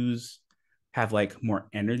cues have like more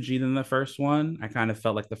energy than the first one. I kind of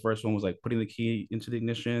felt like the first one was like putting the key into the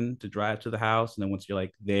ignition to drive to the house, and then once you're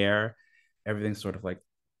like there, everything's sort of like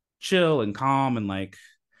chill and calm and like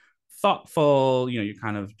thoughtful. You're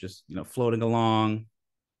kind of just floating along.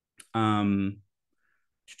 Um,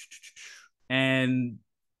 and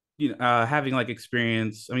having like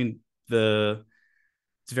experience. I mean,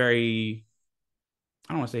 it's very,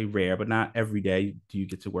 I don't want to say rare, but not every day do you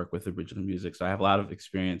get to work with original music. So I have a lot of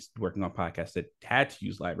experience working on podcasts that had to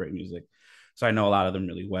use library music. So I know a lot of them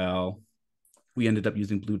really well. We ended up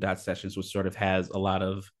using Blue Dot Sessions, which sort of has a lot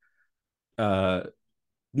of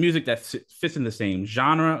music that fits in the same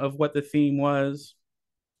genre of what the theme was,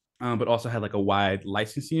 but also had like a wide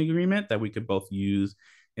licensing agreement that we could both use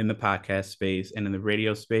in the podcast space and in the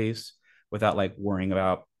radio space without like worrying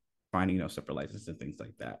about finding separate licenses and things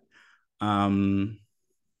like that. And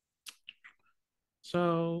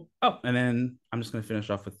then I'm just going to finish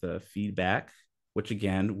off with the feedback, which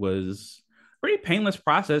again was a pretty painless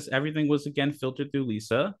process. Everything was again filtered through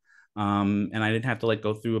Lisa. And I didn't have to like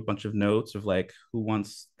go through a bunch of notes of like who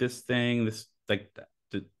wants this thing, this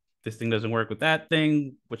thing doesn't work with that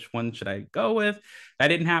thing. Which one should I go with? That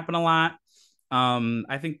didn't happen a lot.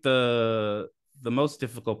 I think the most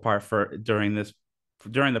difficult part during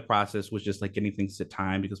the process was just like getting things to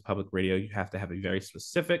time, because public radio, you have to have a very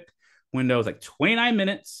specific window. It's like 29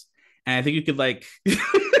 minutes. And I think you could like,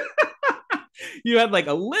 you had like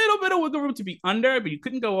a little bit of wiggle room to be under, but you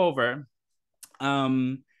couldn't go over.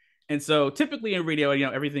 And so typically in radio,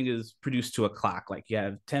 everything is produced to a clock. Like you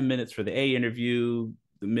have 10 minutes for the A interview,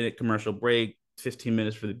 the minute commercial break, 15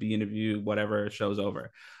 minutes for the B interview, whatever, show's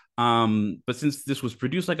over. But since this was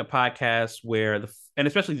produced like a podcast and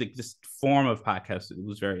especially this form of podcast, it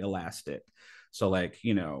was very elastic. So like,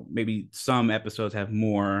 maybe some episodes have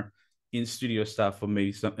more in studio stuff, or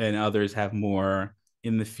maybe some, and others have more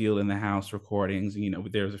in the field, in the house recordings.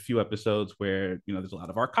 There's a few episodes where, there's a lot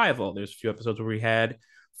of archival. There's a few episodes where we had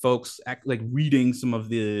folks like reading some of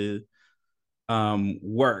the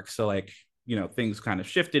work. So like, things kind of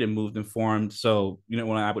shifted and moved and formed. So,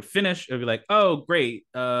 when I would finish, it'd be like, oh, great.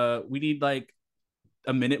 We need like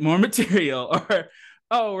a minute more material, or,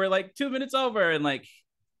 oh, we're like 2 minutes over. And like,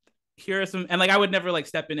 here are some, and like, I would never like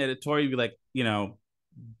step in editorial, be like,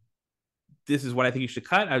 this is what I think you should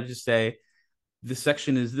cut. I would just say, this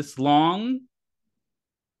section is this long.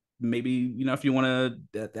 Maybe, if you want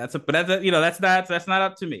to, that's not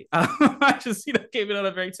up to me. I just, came in on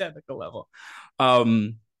a very technical level.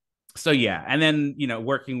 So yeah, and then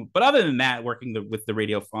but other than that, working with the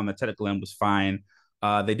radio on the technical end was fine.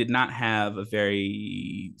 They did not have a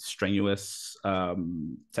very strenuous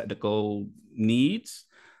technical needs.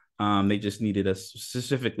 They just needed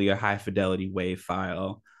specifically a high fidelity WAV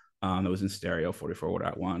file that was in stereo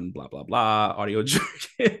 44.1, blah blah blah, audio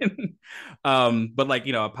jargon. But like,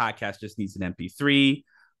 a podcast just needs an MP3,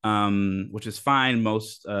 which is fine.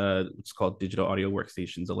 Most what's called digital audio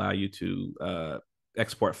workstations allow you to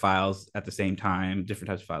export files at the same time, different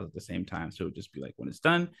types of files at the same time. So it would just be like, when it's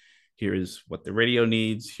done, here's what the radio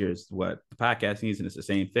needs, here's what the podcast needs, and it's the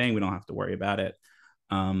same thing. We don't have to worry about it.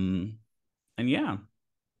 And yeah,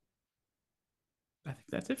 I think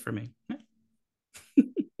that's it for me.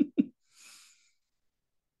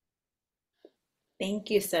 Thank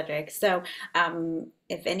you, Cedric. So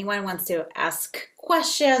if anyone wants to ask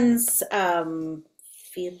questions,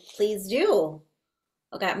 please do.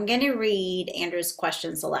 Okay, I'm going to read Andrew's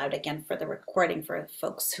questions aloud again for the recording for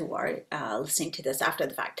folks who are listening to this after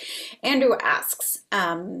the fact. Andrew asks,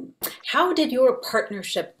 how did your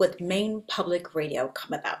partnership with Maine Public Radio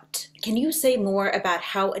come about? Can you say more about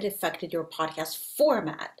how it affected your podcast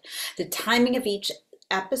format, the timing of each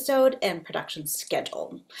episode, and production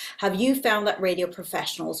schedule? Have you found that radio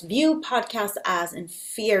professionals view podcasts as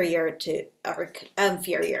inferior to or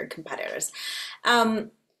inferior competitors?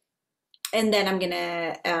 And then I'm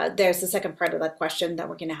gonna, there's the second part of that question that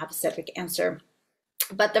we're gonna have Cedric answer.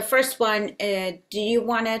 But the first one, do you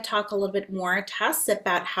wanna talk a little bit more, Tess,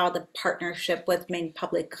 about how the partnership with Maine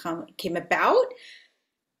Public came about?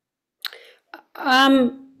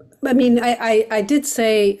 I mean, I did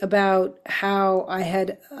say about how I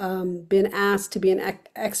had been asked to be an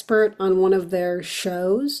expert on one of their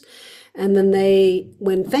shows. And then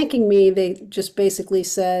when thanking me, they just basically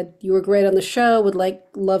said, you were great on the show, would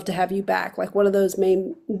love to have you back, like one of those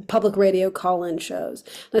Maine Public Radio call-in shows.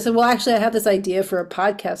 And I said, well, actually, I have this idea for a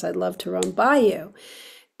podcast I'd love to run by you.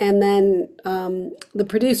 And then the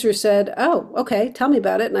producer said, oh, okay, tell me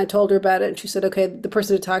about it. And I told her about it. And she said, okay, the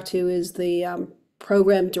person to talk to is the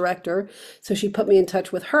program director. So she put me in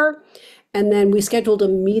touch with her. And then we scheduled a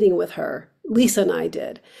meeting with her. Lisa and I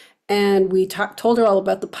did. And we told her all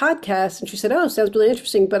about the podcast. And she said, oh, sounds really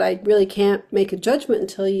interesting, but I really can't make a judgment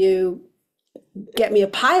until you get me a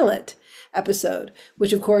pilot episode,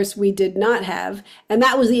 which of course we did not have. And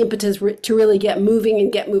that was the impetus to really get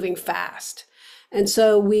moving fast. And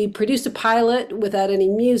so we produced a pilot without any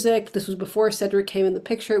music. This was before Cedric came in the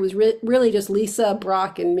picture. It was really just Lisa,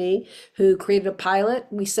 Brock, and me who created a pilot.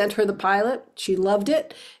 We sent her the pilot. She loved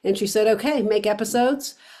it. And she said, okay, make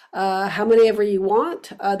episodes. How many ever you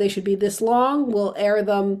want. They should be this long. We'll air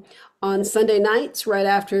them on Sunday nights right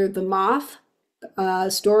after the Moth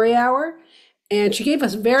story hour. And she gave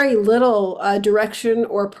us very little direction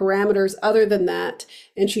or parameters other than that.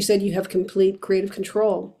 And she said, you have complete creative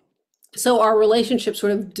control. So our relationship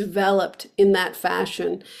sort of developed in that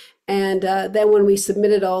fashion. And then when we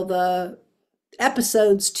submitted all the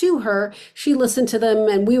episodes to her, she listened to them,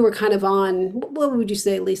 and we were kind of on, what would you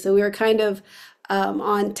say, Lisa? We were kind of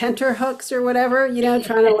on tenterhooks or whatever,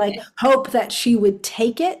 trying to like hope that she would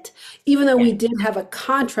take it, even though we did have a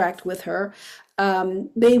contract with her.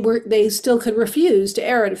 They still could refuse to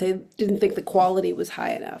air it if they didn't think the quality was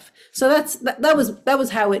high enough. So that was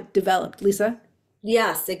how it developed, Lisa.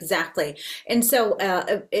 Yes, exactly. And so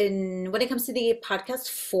when it comes to the podcast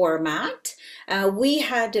format, we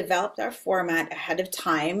had developed our format ahead of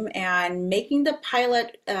time, and making the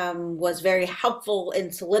pilot was very helpful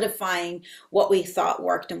in solidifying what we thought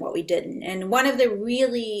worked and what we didn't. And one of the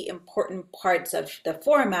really important parts of the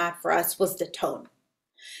format for us was the tone.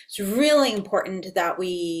 It's really important that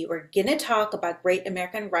we were going to talk about great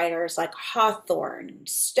American writers like Hawthorne,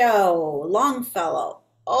 Stowe, Longfellow,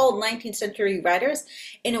 old 19th century writers,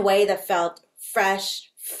 in a way that felt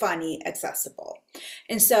fresh, funny, accessible.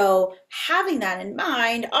 And so having that in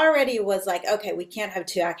mind already was like, okay, we can't have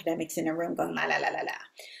two academics in a room going la la la la la.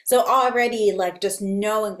 So already like just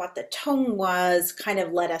knowing what the tone was kind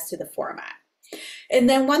of led us to the format. And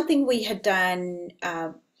then one thing we had done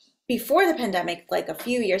before the pandemic, like a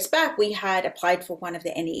few years back, we had applied for one of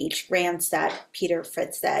the NEH grants that Peter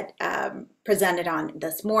Fritz said presented on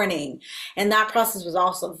this morning. And that process was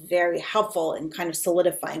also very helpful in kind of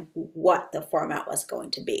solidifying what the format was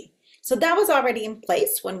going to be. So that was already in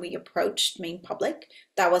place when we approached Maine Public.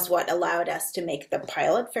 That was what allowed us to make the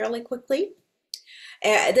pilot fairly quickly.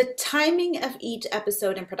 The timing of each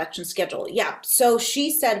episode and production schedule. Yeah, so she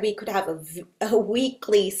said we could have a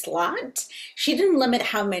weekly slot. She didn't limit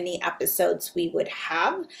how many episodes we would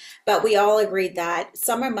have, but we all agreed that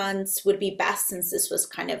summer months would be best since this was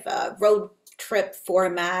kind of a road trip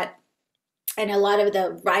format. And a lot of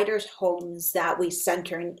the writers' homes that we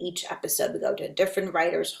center in each episode, we go to a different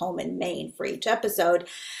writer's home in Maine for each episode,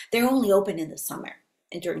 they're only open in the summer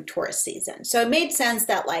and during tourist season. So it made sense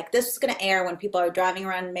that like this was going to air when people are driving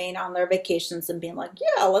around Maine on their vacations and being like,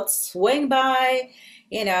 yeah, let's swing by,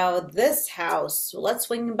 this house. Let's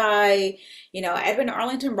swing by, Edwin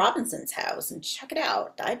Arlington Robinson's house and check it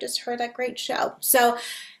out. I just heard that great show. So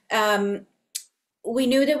we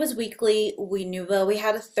knew that it was weekly. We knew that we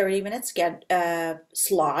had a 30-minute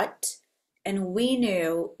slot. And we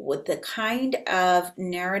knew with the kind of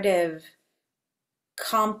narrative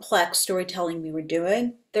complex storytelling we were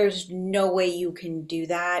doing, there's no way you can do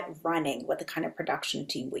that running with the kind of production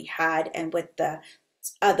team we had and with the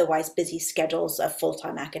otherwise busy schedules of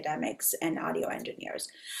full-time academics and audio engineers.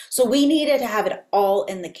 So we needed to have it all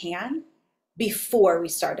in the can before we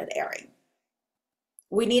started airing.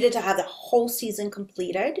 We needed to have the whole season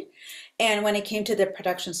completed. And when it came to the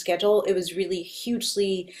production schedule, it was really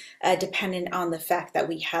hugely dependent on the fact that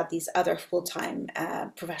we had these other full-time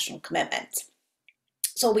professional commitments.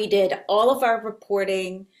 So we did all of our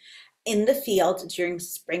reporting in the field during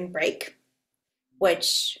spring break,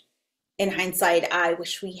 which in hindsight, I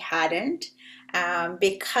wish we hadn't,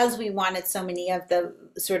 because we wanted so many of the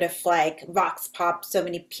sort of like vox pop, so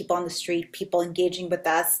many people on the street, people engaging with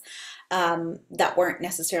us that weren't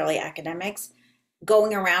necessarily academics.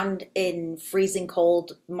 Going around in freezing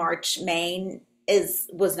cold March, Maine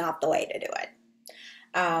was not the way to do it.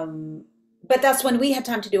 But that's when we had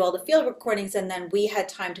time to do all the field recordings, and then we had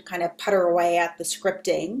time to kind of putter away at the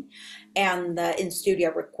scripting and the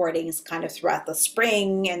in-studio recordings kind of throughout the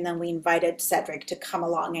spring. And then we invited Cedric to come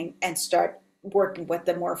along and start working with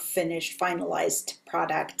the more finished, finalized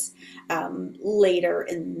product later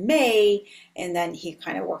in May. And then he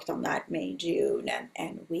kind of worked on that May, June,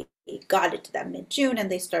 and we got it to them mid-June, and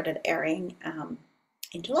they started airing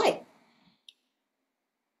in July.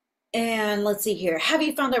 And let's see here. Have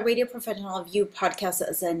you found that radio professional view podcasts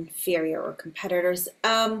as inferior or competitors?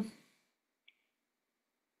 I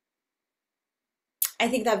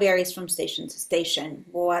think that varies from station to station,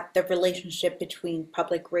 what the relationship between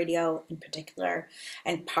public radio in particular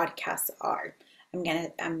and podcasts are. I'm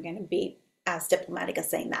gonna be as diplomatic as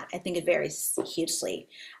saying that. I think it varies hugely.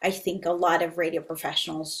 I think a lot of radio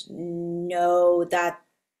professionals know that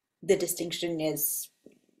the distinction is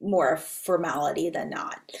more formality than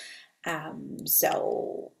not.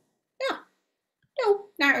 So yeah, no,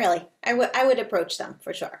 not really. I would approach them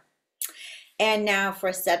for sure. And now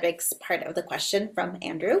for Cedric's part of the question from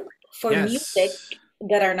Andrew. For music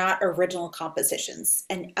that are not original compositions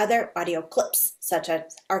and other audio clips, such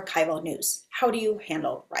as archival news, how do you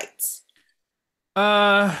handle rights?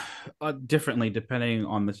 Differently depending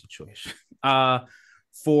on the situation.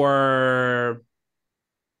 For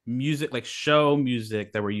music, like show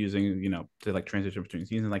music that we're using, to like transition between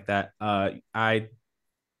scenes and like that, you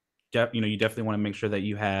definitely want to make sure that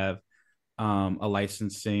you have a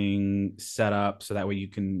licensing set up so that way you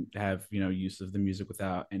can have use of the music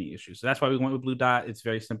without any issues. So that's why we went with Blue Dot. It's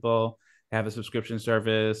very simple. They have a subscription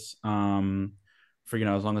service for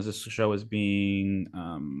as long as this show is being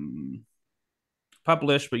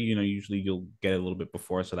published, but usually you'll get it a little bit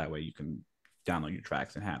before, so that way you can download your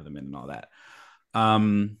tracks and have them in and all that.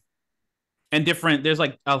 And there's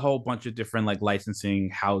like a whole bunch of different like licensing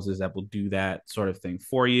houses that will do that sort of thing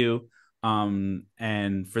for you.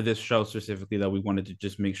 And for this show specifically, though, we wanted to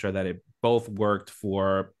just make sure that it both worked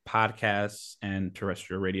for podcasts and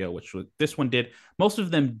terrestrial radio, which this one did. Most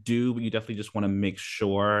of them do, but you definitely just want to make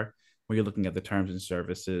sure when you're looking at the terms and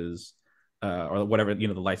services or whatever, the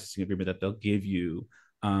licensing agreement that they'll give you,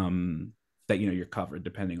 that, you're covered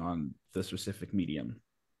depending on the specific medium.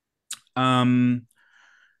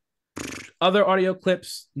 Other audio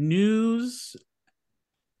clips, news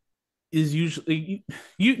is usually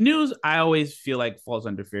news. I always feel like falls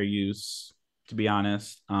under fair use, to be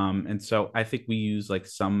honest. And so I think we use like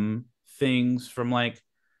some things from like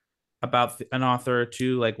about an author or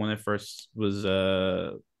two, like when it first was,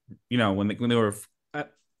 when they were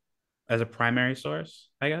as a primary source,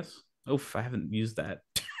 I guess. Oof, I haven't used that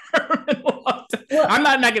Well, I'm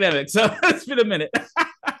not an academic, so it's been a minute.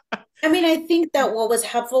 I mean, I think that what was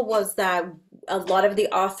helpful was that a lot of the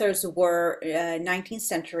authors were 19th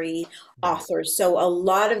century Right. authors. So a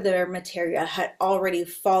lot of their material had already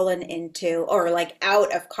fallen into or like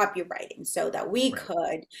out of copywriting so that we Right.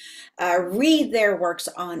 could read their works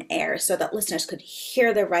on air so that listeners could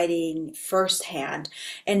hear the writing firsthand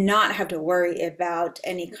and not have to worry about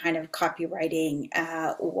any kind of copywriting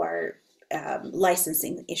or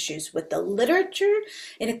licensing issues with the literature.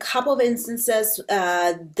 In a couple of instances,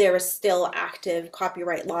 there was still active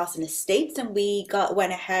copyright laws in the states, and we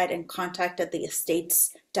went ahead and contacted the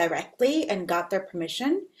estates directly and got their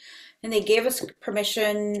permission. And they gave us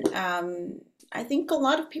permission. I think a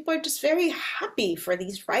lot of people are just very happy for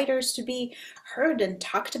these writers to be heard and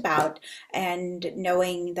talked about, and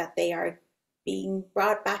knowing that they are being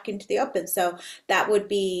brought back into the open. So that would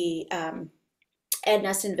be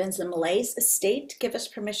Edna's and Vincent Malay's estate give us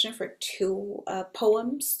permission for two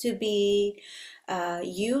poems to be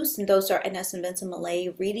used, and those are Edna's and Vincent Malay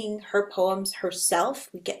reading her poems herself.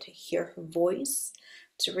 We get to hear her voice.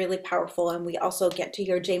 It's really powerful, and we also get to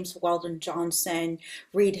hear James Weldon Johnson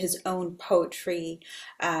read his own poetry.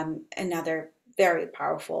 Another very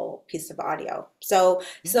powerful piece of audio. So,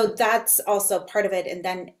 Yeah. so that's also part of it. And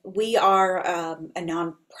then we are a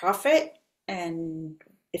nonprofit and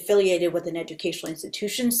affiliated with an educational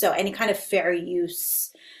institution. So any kind of fair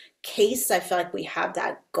use case, I feel like we have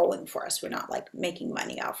that going for us. We're not like making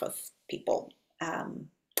money off of people, and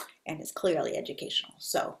it's clearly educational.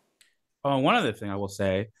 So, One other thing I will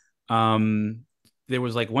say, there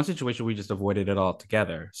was like one situation we just avoided it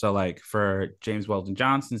altogether. So like for James Weldon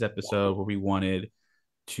Johnson's episode where we wanted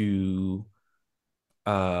to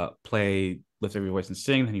play Lift Every Voice and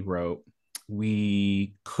Sing that he wrote,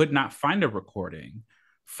 we could not find a recording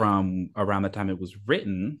from around the time it was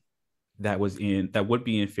written that would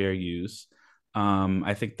be in fair use.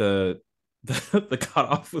 I think the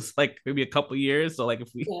cutoff was like maybe a couple years. So like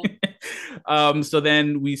if we so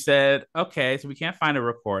then we said, okay, so we can't find a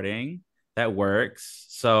recording that works.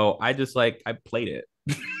 So I just like I played it.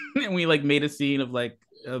 And we like made a scene of like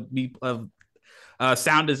me of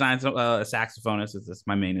sound design, a saxophonist is this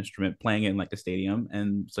my main instrument, playing it in like a stadium,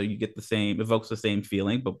 and so you get the same, evokes the same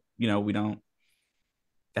feeling, but we don't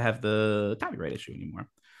have the copyright issue anymore.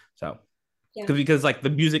 So yeah. because like the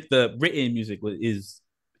music, the written music is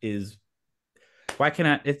why can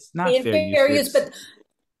I? It's not In fair use, but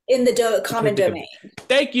in the common domain.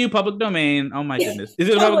 Thank you, public domain. Oh my goodness, is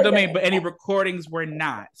it public domain? But any recordings were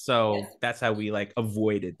not. So that's how we like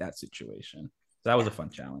avoided that situation. So that was a fun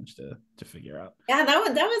challenge to figure out. Yeah, that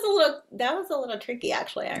was a little tricky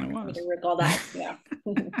actually. I recall that. Yeah.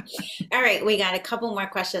 All right, we got a couple more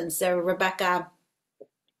questions. So Rebecca.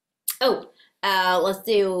 Let's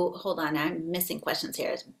do. Hold on, I'm missing questions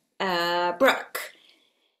here. Brooke,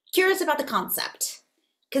 curious about the concept.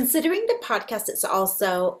 Considering the podcast is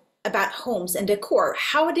also about homes and decor,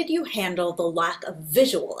 how did you handle the lack of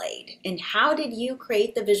visual aid, and how did you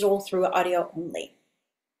create the visual through audio only?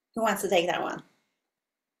 Who wants to take that one?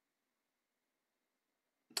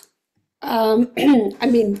 I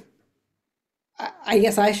mean, I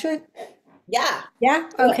guess I should. Yeah. Yeah.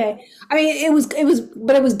 Okay. I mean, it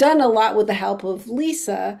was done a lot with the help of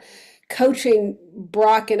Lisa coaching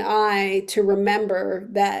Brock and I to remember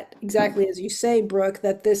that exactly as you say, Brooke,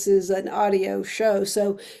 that this is an audio show.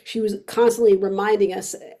 So she was constantly reminding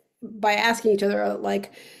us by asking each other,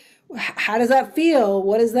 like, how does that feel?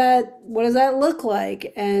 What does that look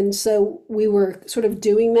like? And so we were sort of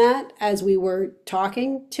doing that as we were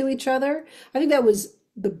talking to each other. I think that was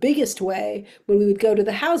the biggest way when we would go to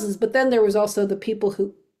the houses. But then there was also the people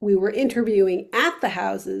who we were interviewing at the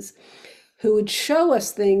houses who would show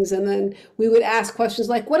us things, and then we would ask questions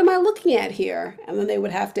like, what am I looking at here? And then they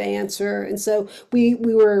would have to answer. And so we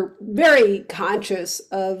were very conscious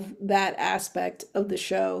of that aspect of the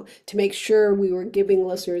show to make sure we were giving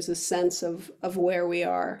listeners a sense of where we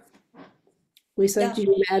are. Lisa, do you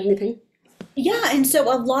want to add anything? Yeah, and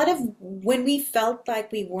so a lot of when we felt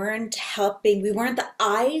like we weren't helping, we weren't the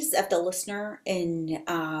eyes of the listener in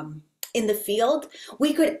the field,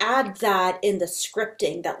 we could add that in the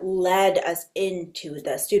scripting that led us into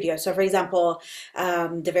the studio. So for example,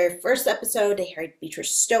 the very first episode, the Harriet Beecher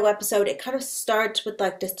Stowe episode, it kind of starts with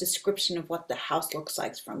like this description of what the house looks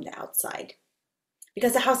like from the outside.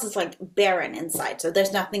 Because the house is like barren inside, so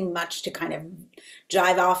there's nothing much to kind of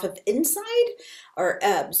jive off of inside. Or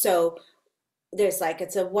so there's like,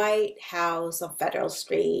 it's a white house on Federal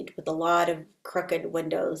Street with a lot of crooked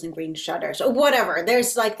windows and green shutters or whatever.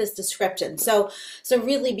 There's like this description. So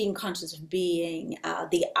really being conscious of being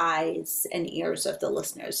the eyes and ears of the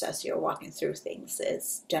listeners as you're walking through things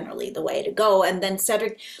is generally the way to go. And then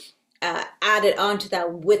Cedric added on to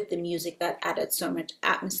that with the music that added so much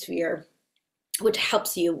atmosphere, which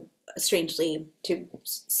helps you strangely to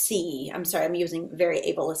see. I'm sorry, I'm using very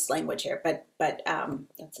ableist language here, but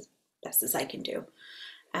that's as best as I can do.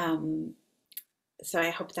 So I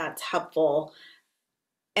hope that's helpful.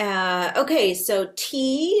 Okay, so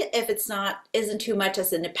T, if it's isn't too much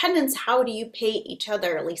as independence, how do you pay each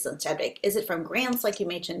other, Lisa and Cedric? Is it from grants like you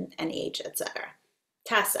mentioned, NEH, etc.?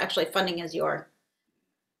 Tess, actually funding is your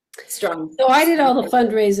strong. So I did all the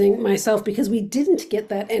fundraising myself because we didn't get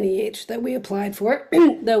that NEH that we applied for,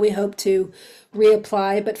 though we hope to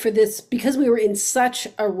reapply. But for this, because we were in such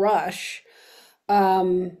a rush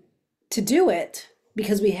to do it,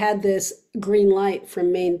 because we had this green light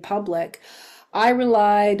from Maine Public, I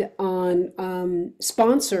relied on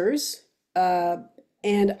sponsors,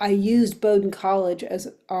 and I used Bowdoin College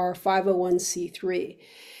as our 501c3.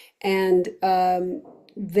 And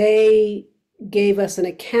they gave us an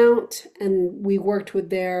account, and we worked with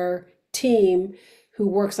their team who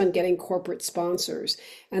works on getting corporate sponsors.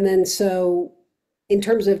 And then so in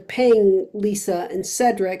terms of paying Lisa and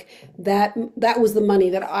Cedric, that was the money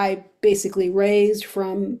that I basically raised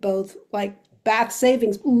from both like Bath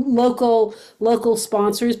Savings, local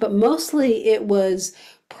sponsors, but mostly it was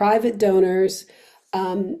private donors,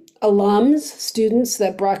 alums, students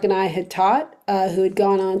that Brock and I had taught, who had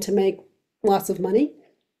gone on to make lots of money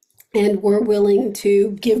and were willing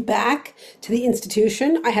to give back to the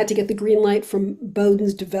institution. I had to get the green light from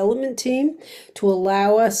Bowdoin's development team to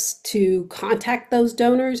allow us to contact those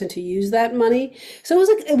donors and to use that money. So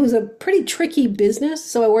it was a pretty tricky business.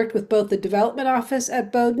 So I worked with both the development office at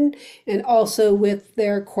Bowdoin and also with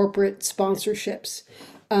their corporate sponsorships.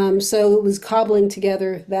 So it was cobbling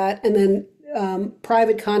together that, and then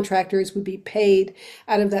private contractors would be paid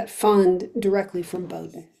out of that fund directly from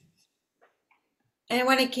Bowdoin. And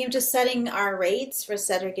when it came to setting our rates for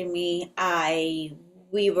Cedric and me,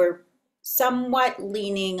 we were somewhat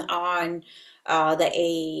leaning on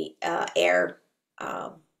the AIR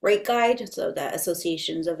rate guide, so the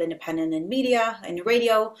Associations of Independent and Media and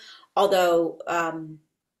Radio. Although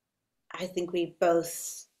I think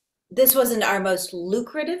this wasn't our most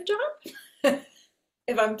lucrative job.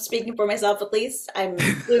 If I'm speaking for myself, at least, I'm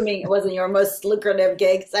assuming it wasn't your most lucrative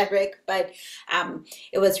gig, Cedric, but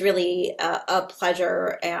it was really a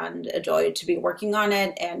pleasure and a joy to be working on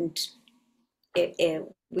it. And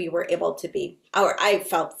we were able to I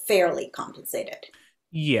felt fairly compensated.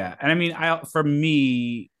 Yeah. And I mean, for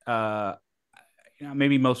me,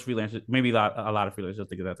 maybe most freelancers, maybe a lot of freelancers don't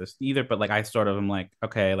think about this either, but like I sort of am like,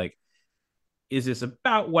 okay, like, is this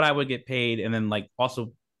about what I would get paid? And then like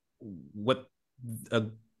also what a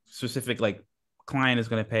specific like client is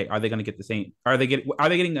going to pay. Are they going to get the same? Are they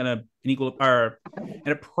getting an equal or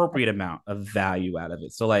an appropriate amount of value out of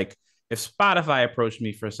it? So like if Spotify approached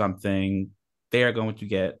me for something, they are going to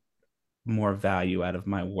get more value out of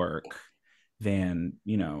my work than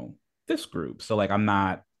this group. So like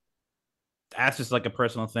that's just like a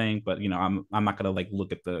personal thing, but I'm not going to like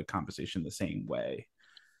look at the compensation the same way.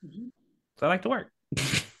 Mm-hmm. So I like to work.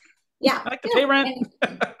 Yeah, I like to pay rent.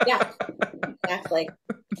 Yeah, exactly.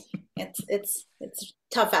 It's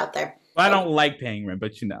tough out there. Well, I don't like paying rent,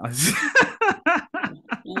 but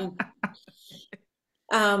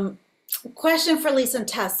Question for Lisa and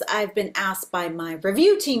Tess. I've been asked by my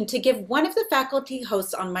review team to give one of the faculty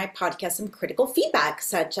hosts on my podcast some critical feedback,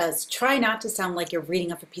 such as try not to sound like you're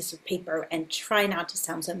reading off a piece of paper and try not to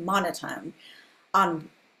sound so monotone on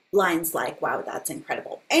lines like, wow, that's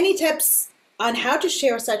incredible. Any tips on how to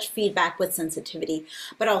share such feedback with sensitivity,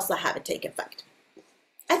 but also have it take effect?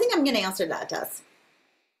 I think I'm going to answer that, Tess.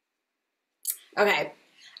 Okay.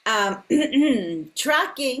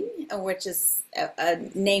 Tracking, which is a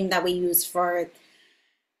name that we use for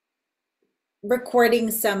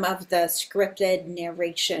recording some of the scripted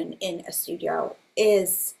narration in a studio,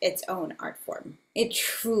 is its own art form. It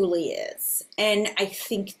truly is. And I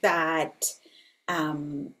think that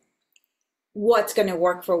what's going to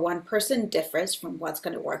work for one person differs from what's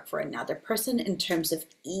going to work for another person in terms of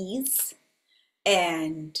ease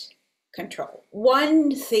and control.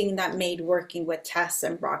 One thing that made working with Tess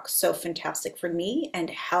and Brock so fantastic for me and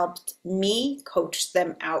helped me coach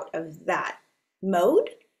them out of that mode,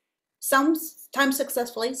 sometimes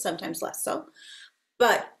successfully, sometimes less so,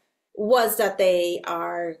 but was that they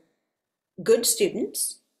are good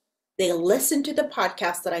students. They listen to the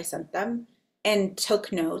podcast that I sent them. and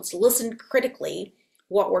took notes, listened critically,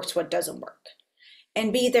 what works, what doesn't work.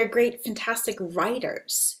 And B, they're great, fantastic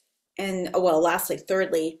writers. And well, lastly,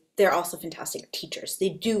 thirdly, they're also fantastic teachers. They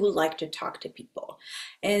do like to talk to people.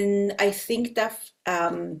 And I think that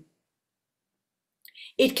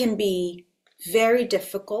it can be very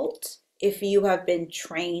difficult if you have been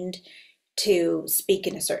trained to speak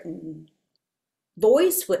in a certain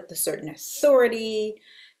voice with a certain authority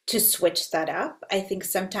to switch that up. I think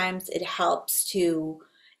sometimes it helps to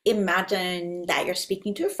imagine that you're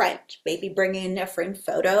speaking to a friend, maybe bring in a friend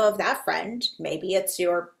photo of that friend. Maybe it's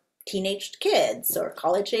your teenage kids or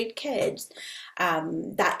college age kids.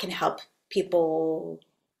 That can help people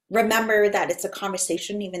remember that it's a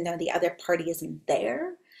conversation, even though the other party isn't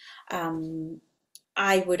there.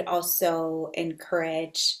 I would also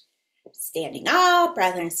encourage standing up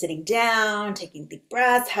rather than sitting down, taking deep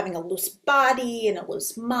breaths, having a loose body and a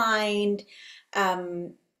loose mind.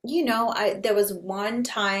 There was one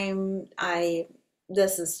time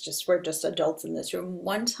we're just adults in this room.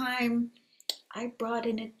 One time I brought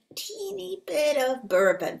in a teeny bit of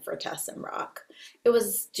bourbon for Tess and Rock. It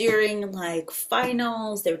was during like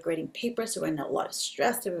finals. They were grading papers. They were in a lot of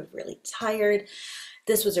stress. They were really tired.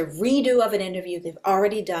 This was a redo of an interview they've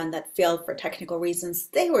already done that failed for technical reasons.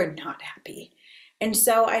 They were not happy. And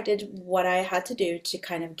so I did what I had to do to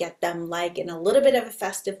kind of get them like in a little bit of a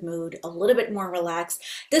festive mood, a little bit more relaxed.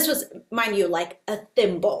 This was, mind you, like a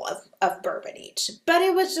thimble of bourbon each. But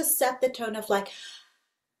it was just set the tone of like,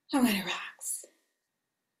 I'm going to relax.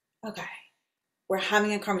 Okay. We're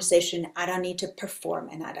having a conversation. I don't need to perform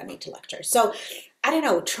and I don't need to lecture. So I don't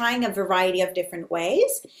know, trying a variety of different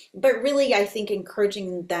ways, but really I think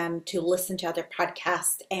encouraging them to listen to other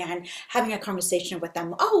podcasts and having a conversation with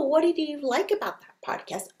them. Oh, what did you like about that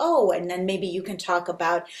podcast? Oh, and then maybe you can talk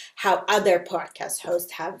about how other podcast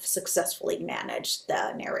hosts have successfully managed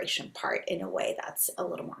the narration part in a way that's a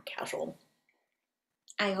little more casual.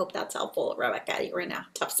 I hope that's helpful, Rebecca. You're in a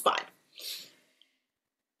tough spot.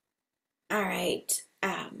 All right.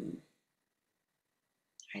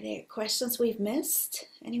 Are there questions we've missed?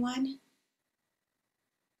 Anyone?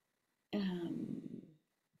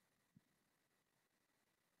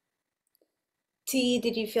 T,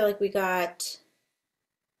 did you feel like we got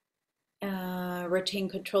retain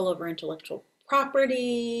control over intellectual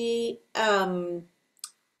property? The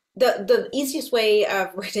easiest way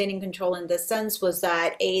of retaining control in this sense was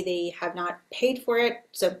that A, they have not paid for it,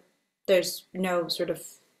 so there's no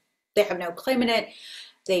they have no claim in it.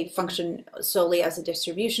 They function solely as a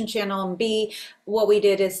distribution channel. And B, what we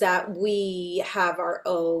did is that we have our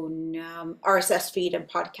own RSS feed and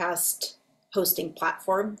podcast hosting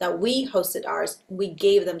platform that we hosted ours. We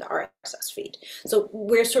gave them the RSS feed. So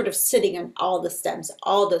we're sort of sitting on all the stems,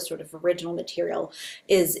 all the sort of original material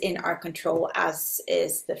is in our control, as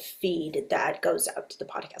is the feed that goes out to the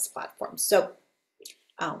podcast platform. So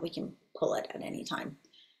we can pull it at any time.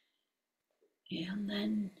 And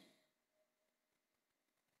then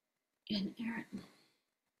and Aaron.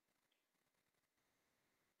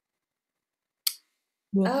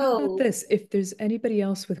 Well, how about this? If there's anybody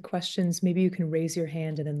else with questions, maybe you can raise your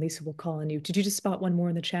hand and then Lisa will call on you. Did you just spot one more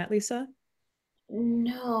in the chat, Lisa?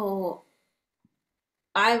 No,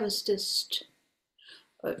 I was just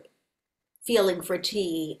feeling for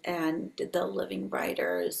T and the living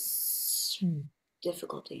writer's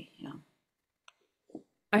difficulty. Yeah.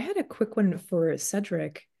 I had a quick one for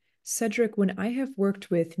Cedric. Cedric, when I have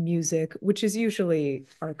worked with music, which is usually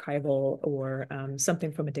archival or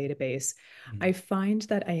something from a database, I find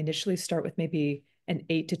that I initially start with maybe an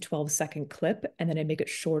 8 to 12 second clip, and then I make it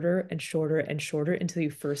shorter and shorter and shorter until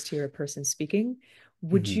you first hear a person speaking.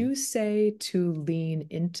 Would you say to lean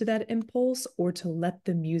into that impulse or to let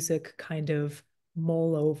the music kind of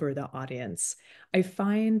mull over the audience? I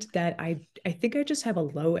find that I think I just have a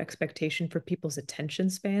low expectation for people's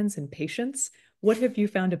attention spans and patience. What have you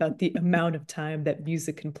found about the amount of time that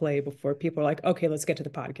music can play before people are like, okay, let's get to the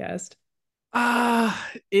podcast?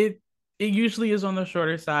 It usually is on the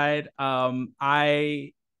shorter side.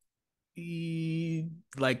 I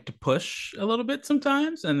like to push a little bit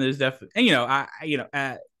sometimes, and there's definitely,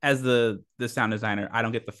 and as the sound designer, I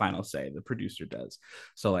don't get the final say. The producer does.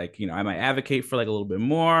 So like, I might advocate for like a little bit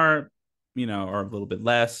more, or a little bit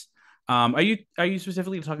less. Are you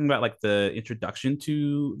specifically talking about like the introduction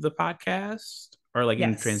to the podcast or like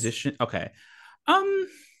in transition? Okay. I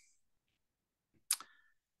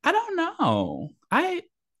don't know. I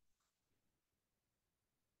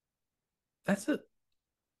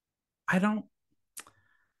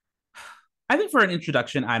think for an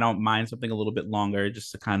introduction, I don't mind something a little bit longer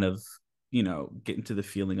just to kind of, get into the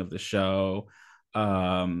feeling of the show,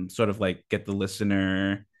 sort of like get the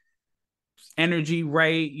listener energy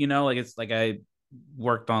right, like it's like I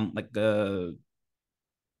worked on like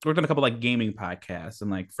worked on a couple like gaming podcasts,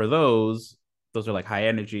 and like for those are like high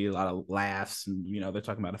energy, a lot of laughs, and they're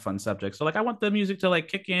talking about a fun subject. So like I want the music to like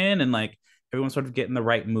kick in and like everyone sort of get in the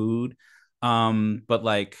right mood. But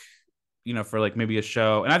like for like maybe a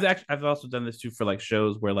show, and I've also done this too for like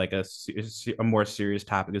shows where like a more serious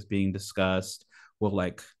topic is being discussed. We'll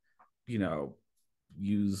like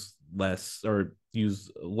use less or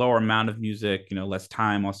use a lower amount of music, less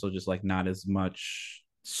time, also just like not as much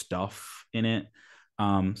stuff in it.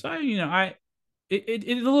 So it's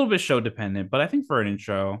a little bit show dependent, but I think for an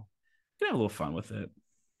intro, you can have a little fun with it.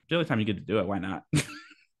 The only time you get to do it, why not?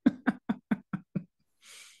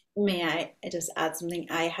 May I just add something?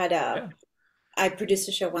 Yeah. I produced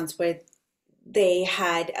a show once where they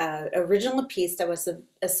had a original piece that was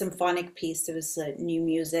a symphonic piece. It was new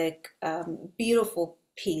music, beautiful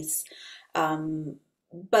piece,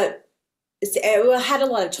 but it had a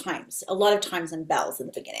lot of chimes and bells in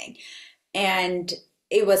the beginning, and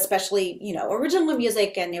it was especially original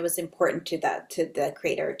music, and it was important to the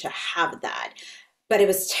creator to have that, but it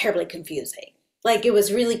was terribly confusing. Like it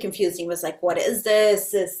was really confusing. It was like, what is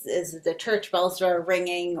this? Is the church bells are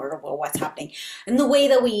ringing, or well, what's happening? And the way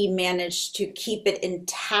that we managed to keep it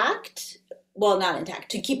intact, well, not intact,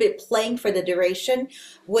 to keep it playing for the duration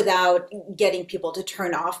without getting people to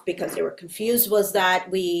turn off because they were confused, was that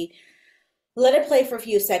we let it play for a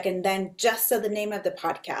few seconds, then just said the name of the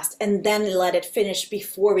podcast, and then let it finish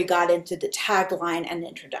before we got into the tagline and the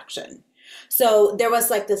introduction. So there was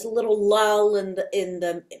like this little lull in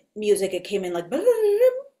the music. It came in like,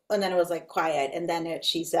 and then it was like quiet, and then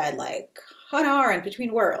she said like Hana and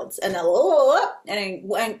Between Worlds, and then and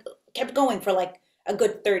it kept going for like a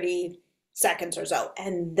good 30 seconds or so,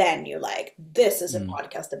 and then you're like, this is a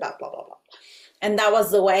podcast about blah blah blah. And that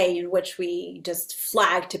was the way in which we just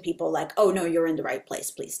flagged to people like, oh no, you're in the right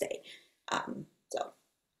place, please stay.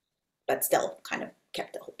 But still kind of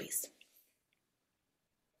kept the whole piece.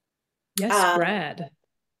 Yes, Brad.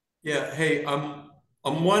 Yeah, hey, I'm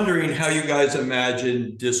wondering how you guys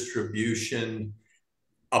imagine distribution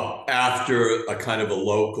up after a kind of a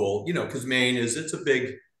local, because Maine it's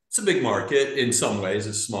a big market in some ways.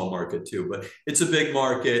 It's a small market too, but it's a big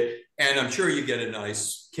market, and I'm sure you get a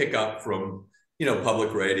nice kick up from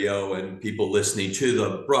public radio and people listening to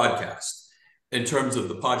the broadcast. In terms of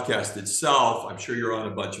the podcast itself, I'm sure you're on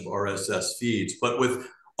a bunch of RSS feeds, but with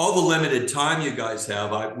all the limited time you guys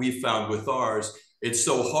have, we found with ours, it's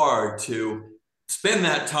so hard to spend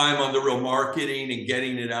that time on the real marketing and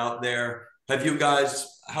getting it out there. How have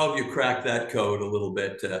you cracked that code a little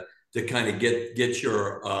bit to kind of get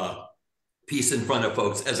your piece in front of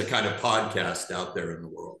folks as a kind of podcast out there in the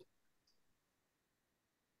world?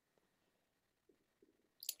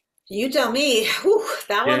 You tell me. Whew,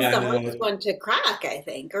 that one's the hardest one to crack, I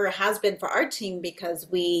think, or has been for our team, because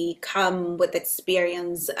we come with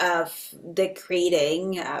experience of the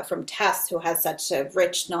creating from Tess, who has such a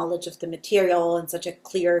rich knowledge of the material and such a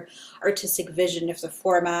clear artistic vision of the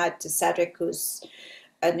format, to Cedric, who's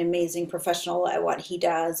an amazing professional at what he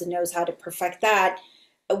does and knows how to perfect that.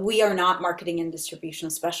 We are not marketing and distribution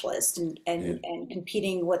specialists, and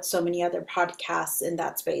competing with so many other podcasts in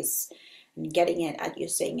that space. And getting it, as you're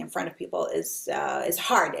saying, in front of people is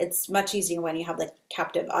hard. It's much easier when you have the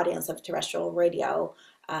captive audience of terrestrial radio.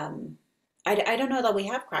 I don't know that we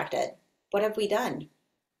have cracked it. What have we done?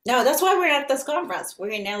 No, that's why we're at this conference.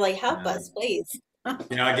 We're gonna like help us, please.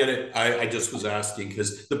 Yeah, I get it. I just was asking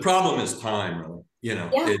because the problem is time,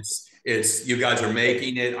 really. It's you guys are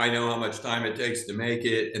making it. I know how much time it takes to make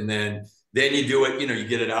it, and then you do it. You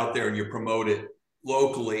get it out there and you promote it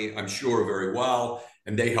locally, I'm sure, very well,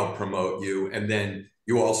 and they help promote you. And then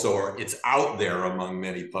you also it's out there among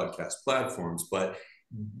many podcast platforms, but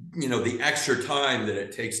the extra time that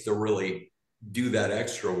it takes to really do that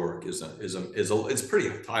extra work is it's pretty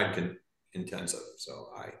time intensive. So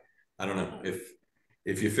I don't know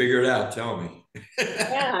if you figure it out, tell me.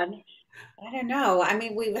 Yeah, I don't know. I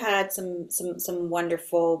mean, we've had some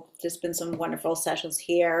wonderful, there's been some wonderful sessions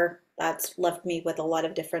here. That's left me with a lot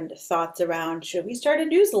of different thoughts around, should we start a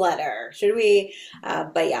newsletter? Should we?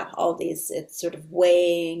 But yeah, all these, it's sort of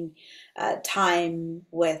weighing time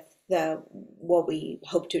with what we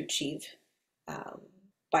hope to achieve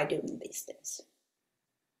by doing these things.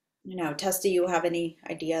 Tess, do you have any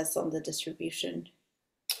ideas on the distribution?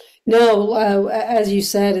 No, as you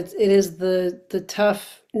said, it is the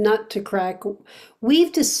tough nut to crack.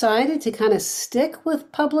 We've decided to kind of stick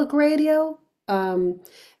with public radio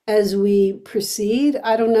as we proceed.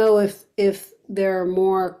 I don't know if there are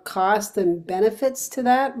more costs than benefits to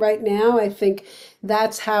that right now. I think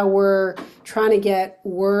that's how we're trying to get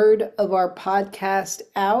word of our podcast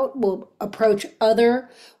out. We'll approach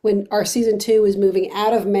when our season 2 is moving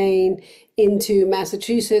out of Maine into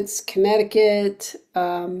Massachusetts, Connecticut,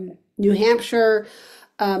 New Hampshire,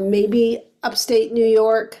 maybe upstate New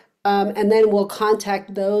York. And then we'll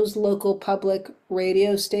contact those local public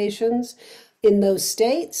radio stations in those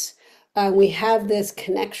states. We have this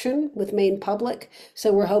connection with Maine Public,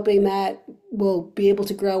 so we're hoping that we'll be able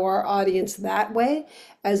to grow our audience that way,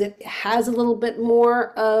 as it has a little bit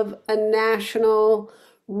more of a national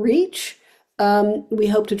reach. We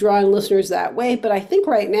hope to draw in listeners that way, but I think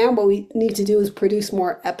right now what we need to do is produce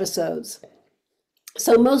more episodes.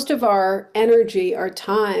 So most of our energy, our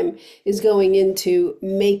time, is going into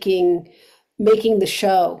making the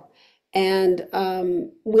show. And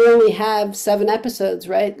we only have 7 episodes,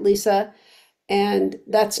 right, Lisa? And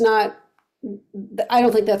that's not, I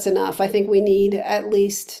don't think that's enough. I think we need at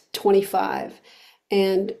least 25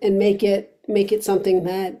 and make it something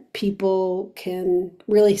that people can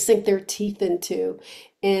really sink their teeth into.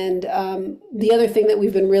 And the other thing that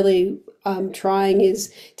we've been really trying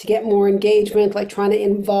is to get more engagement, like trying to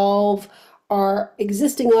involve our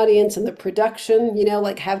existing audience in the production,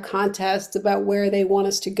 like have contests about where they want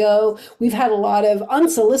us to go. We've had a lot of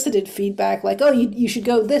unsolicited feedback, like, oh, you should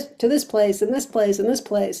go to this place and this place and this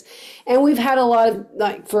place. And we've had a lot of,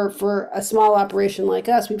 like, for a small operation like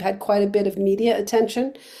us, we've had quite a bit of media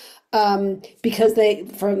attention. Because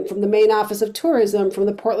from the Maine Office of Tourism, from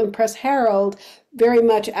the Portland Press Herald, very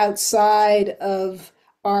much outside of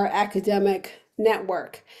our academic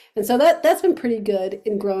network. And so that's been pretty good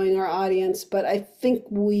in growing our audience, but I think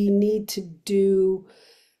we need to do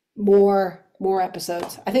more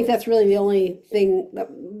episodes. I think that's really the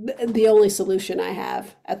only solution I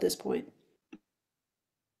have at this point.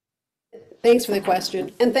 Thanks for the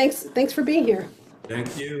question, and thanks for being here.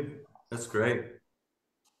 Thank you. That's great.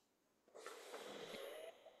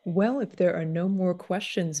 Well, if there are no more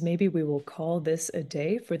questions, maybe we will call this a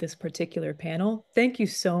day for this particular panel. Thank you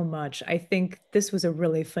so much. I think this was a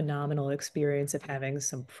really phenomenal experience of having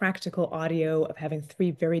some practical audio, of having 3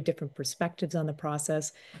 very different perspectives on the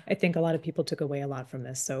process. I think a lot of people took away a lot from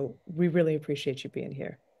this, so we really appreciate you being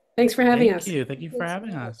here. Thanks for having us. Thank you for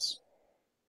having us.